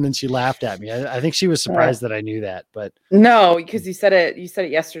her head, and then she laughed at me. I think she was surprised that I knew that, but no, because you said it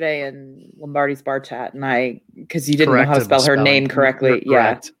yesterday in Lombardi's bar chat, and because you didn't know how to spell her name correctly.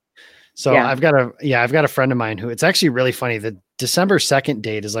 Correct. Yeah. So yeah. I've got a friend of mine who, it's actually really funny. The December 2nd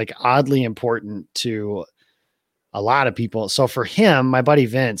date is like oddly important to a lot of people. So for him, my buddy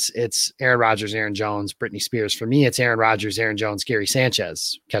Vince, it's Aaron Rodgers, Aaron Jones, Britney Spears. For me, it's Aaron Rodgers, Aaron Jones, Gary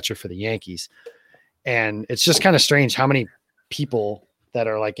Sanchez, catcher for the Yankees. And it's just kind of strange how many people that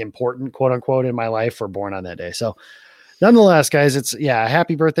are like important, quote unquote, in my life were born on that day. So nonetheless, guys, it's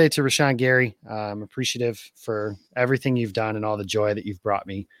happy birthday to Rashawn Gary. I'm appreciative for everything you've done and all the joy that you've brought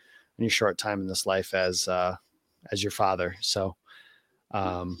me in your short time in this life as your father. So,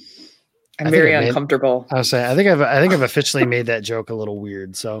 I'm very uncomfortable. I think I've officially made that joke a little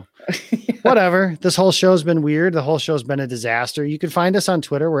weird. So whatever. This whole show's been weird. The whole show's been a disaster. You can find us on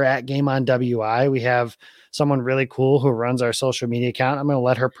Twitter. We're at Game On WI. We have someone really cool who runs our social media account. I'm going to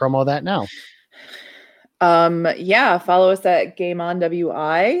let her promo that now. Follow us at Game On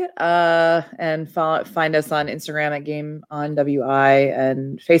WI, and find us on Instagram at Game On WI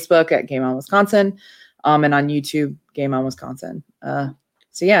and Facebook at Game On Wisconsin, and on YouTube, Game On Wisconsin. Check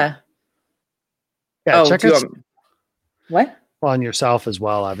us. What? Well, on yourself as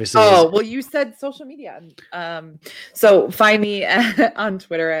well, obviously. Oh, well, you said social media. So find me on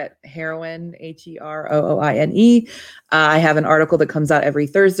Twitter at Heroine, HEROOINE. I have an article that comes out every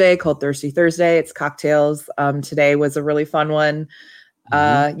Thursday called Thirsty Thursday. It's cocktails. Today was a really fun one.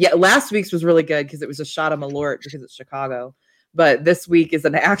 Last week's was really good because it was a shot of Malort because it's Chicago. But this week is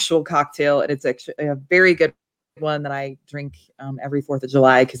an actual cocktail, and it's actually a very good one that I drink every 4th of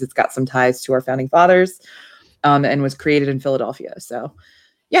July because it's got some ties to our founding fathers. And was created in Philadelphia. So,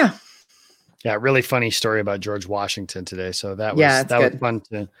 yeah. Yeah, really funny story about George Washington today. So that was was fun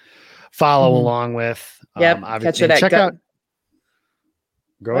to follow along with. Catch it at out.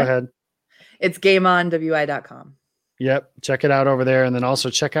 Go ahead. It's GameOnWI.com. Yep, check it out over there, and then also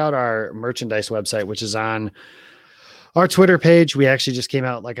check out our merchandise website, which is on our Twitter page. We actually just came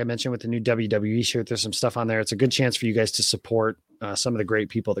out, like I mentioned, with the new WWE shirt. There's some stuff on there. It's a good chance for you guys to support some of the great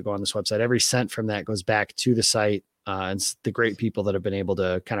people that go on this website. Every cent from that goes back to the site, and it's the great people that have been able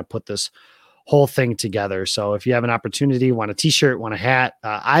to kind of put this whole thing together. So if you have an opportunity, want a t-shirt, want a hat,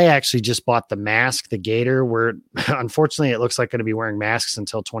 I actually just bought the mask, the Gator, where unfortunately it looks like going to be wearing masks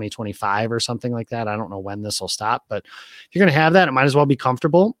until 2025 or something like that. I don't know when this will stop, but if you're going to have that, it might as well be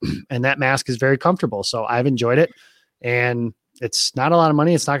comfortable. And that mask is very comfortable. So I've enjoyed it, and it's not a lot of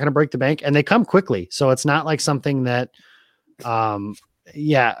money. It's not going to break the bank, and they come quickly. So it's not like something that, sorry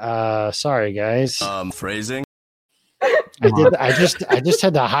guys. Phrasing. I just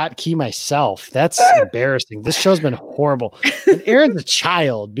had to hotkey myself. That's embarrassing. This show's been horrible. And Erin's a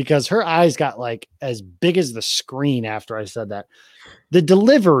child because her eyes got like as big as the screen after I said that. The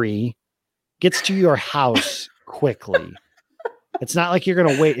delivery gets to your house quickly. It's not like you're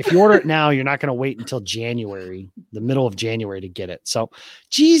going to wait. If you order it now, you're not going to wait until January, the middle of January, to get it. So,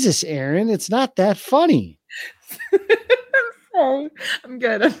 Jesus, Erin, it's not that funny. I'm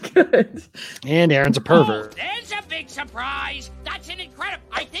good. And Erin's a pervert. There's a big surprise. That's an incredible.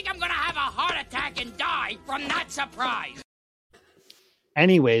 I think I'm going to have a heart attack and die from that surprise.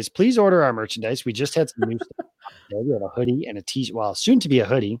 Anyways, please order our merchandise. We just had some new stuff. We have a hoodie and a t-shirt. Well, soon to be a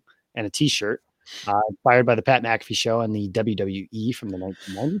hoodie and a t-shirt. Inspired by the Pat McAfee show and the WWE from the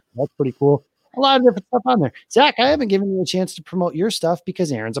 1990s. That's pretty cool. A lot of different stuff on there. Zach, I haven't given you a chance to promote your stuff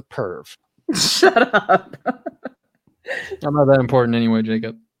because Erin's a perv. Shut up. I'm not that important anyway,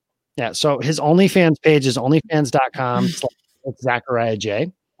 Jacob. Yeah, so his OnlyFans page is onlyfans.com. It's Zachariah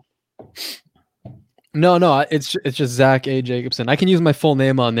J. No, it's just Zach A. Jacobson. I can use my full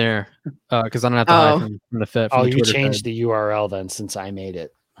name on there because I don't have to hide from the Fed. Oh, you changed the URL then since I made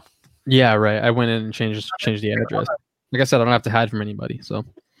it. Yeah, right. I went in and changed the address. Like I said, I don't have to hide from anybody. So,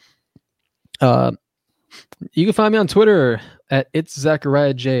 you can find me on Twitter at It's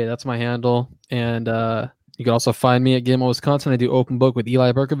Zachariah J. That's my handle, and you can also find me at Game of Wisconsin. I do open book with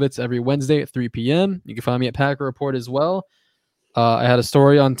Eli Berkovitz every Wednesday at 3 p.m. You can find me at Packer Report as well. I had a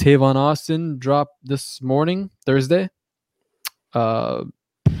story on Tavon Austin drop this morning, Thursday. So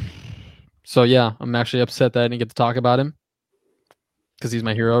yeah, I'm actually upset that I didn't get to talk about him because he's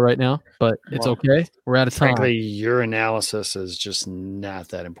my hero right now, but it's okay. We're out of time. Frankly, your analysis is just not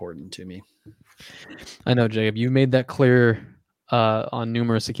that important to me. I know, Jacob. You made that clear on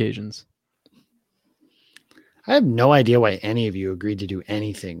numerous occasions. I have no idea why any of you agreed to do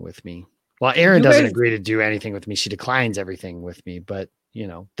anything with me. Well, Erin doesn't agree to do anything with me. She declines everything with me. But, you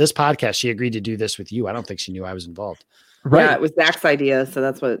know, this podcast, she agreed to do this with you. I don't think she knew I was involved. Right. Yeah, it was Zach's idea. So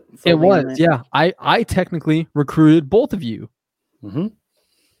that's what it was. Yeah. I technically recruited both of you. Mm-hmm.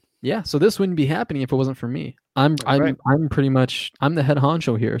 Yeah. So this wouldn't be happening if it wasn't for me. I'm pretty much, I'm the head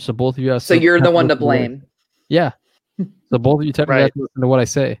honcho here. So both of you. So you're the one to blame. Yeah. So both of you technically have to listen to what I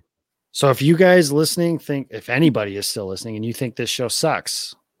say. So if you guys listening think, if anybody is still listening and you think this show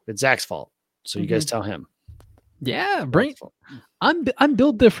sucks, it's Zach's fault. So you guys tell him. Yeah, I'm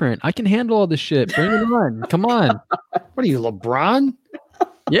built different. I can handle all this shit. Bring it on. Come on. What are you, LeBron?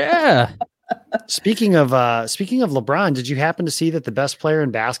 Yeah. Speaking of LeBron, did you happen to see that the best player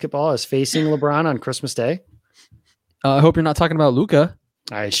in basketball is facing LeBron on Christmas Day? I hope you're not talking about Luka.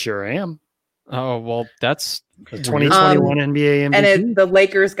 I sure am. Oh, well, that's the 2021 NBA MVP. And the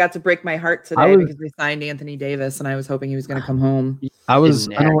Lakers got to break my heart today because they signed Anthony Davis, and I was hoping he was going to come home. that was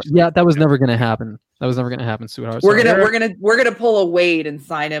never going to happen. That was never going to happen, sweetheart. We're gonna pull a Wade and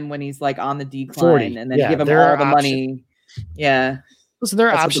sign him when he's like on the decline, 40. and then give him all the money. Yeah. Listen, there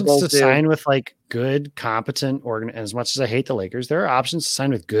are options to sign with like good, competent as much as I hate the Lakers, there are options to sign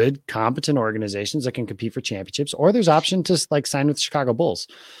with good, competent organizations that can compete for championships, or there's option to like sign with the Chicago Bulls.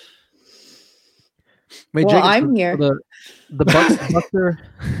 Wait, well, Jacob, I'm here. The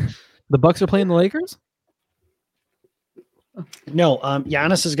Bucks are playing the Lakers? No,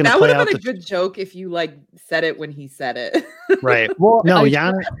 Giannis is going to play out. That would have been a good joke if you like said it when he said it. Right. Well, no,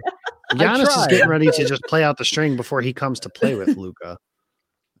 Giannis is getting ready to just play out the string before he comes to play with Luka.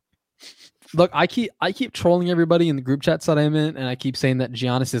 Look, I keep trolling everybody in the group chats that I'm in, and I keep saying that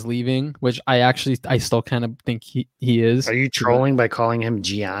Giannis is leaving, which I still kind of think he is. Are you trolling by calling him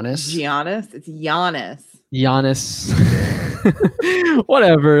Giannis? Giannis? It's Giannis. Giannis.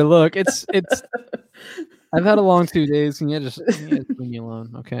 Whatever. Look, it's I've had a long 2 days. Can you just leave me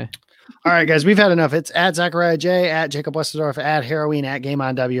alone? Okay. All right, guys, we've had enough. It's at Zachariah J, at Jacob Westendorf, at Heroine, at Game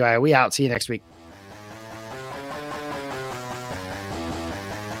on WI. We out. See you next week.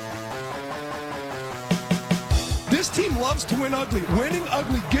 This team loves to win ugly. Winning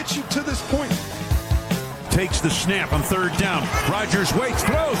ugly gets you to this point. Takes the snap on third down. Rodgers waits,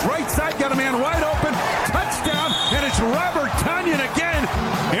 throws, right side, got a man wide open. Touchdown, and it's Robert Tonyan again.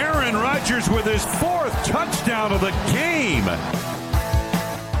 Aaron Rodgers with his 4th touchdown of the game.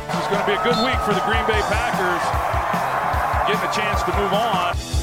 It's going to be a good week for the Green Bay Packers, getting a chance to move on.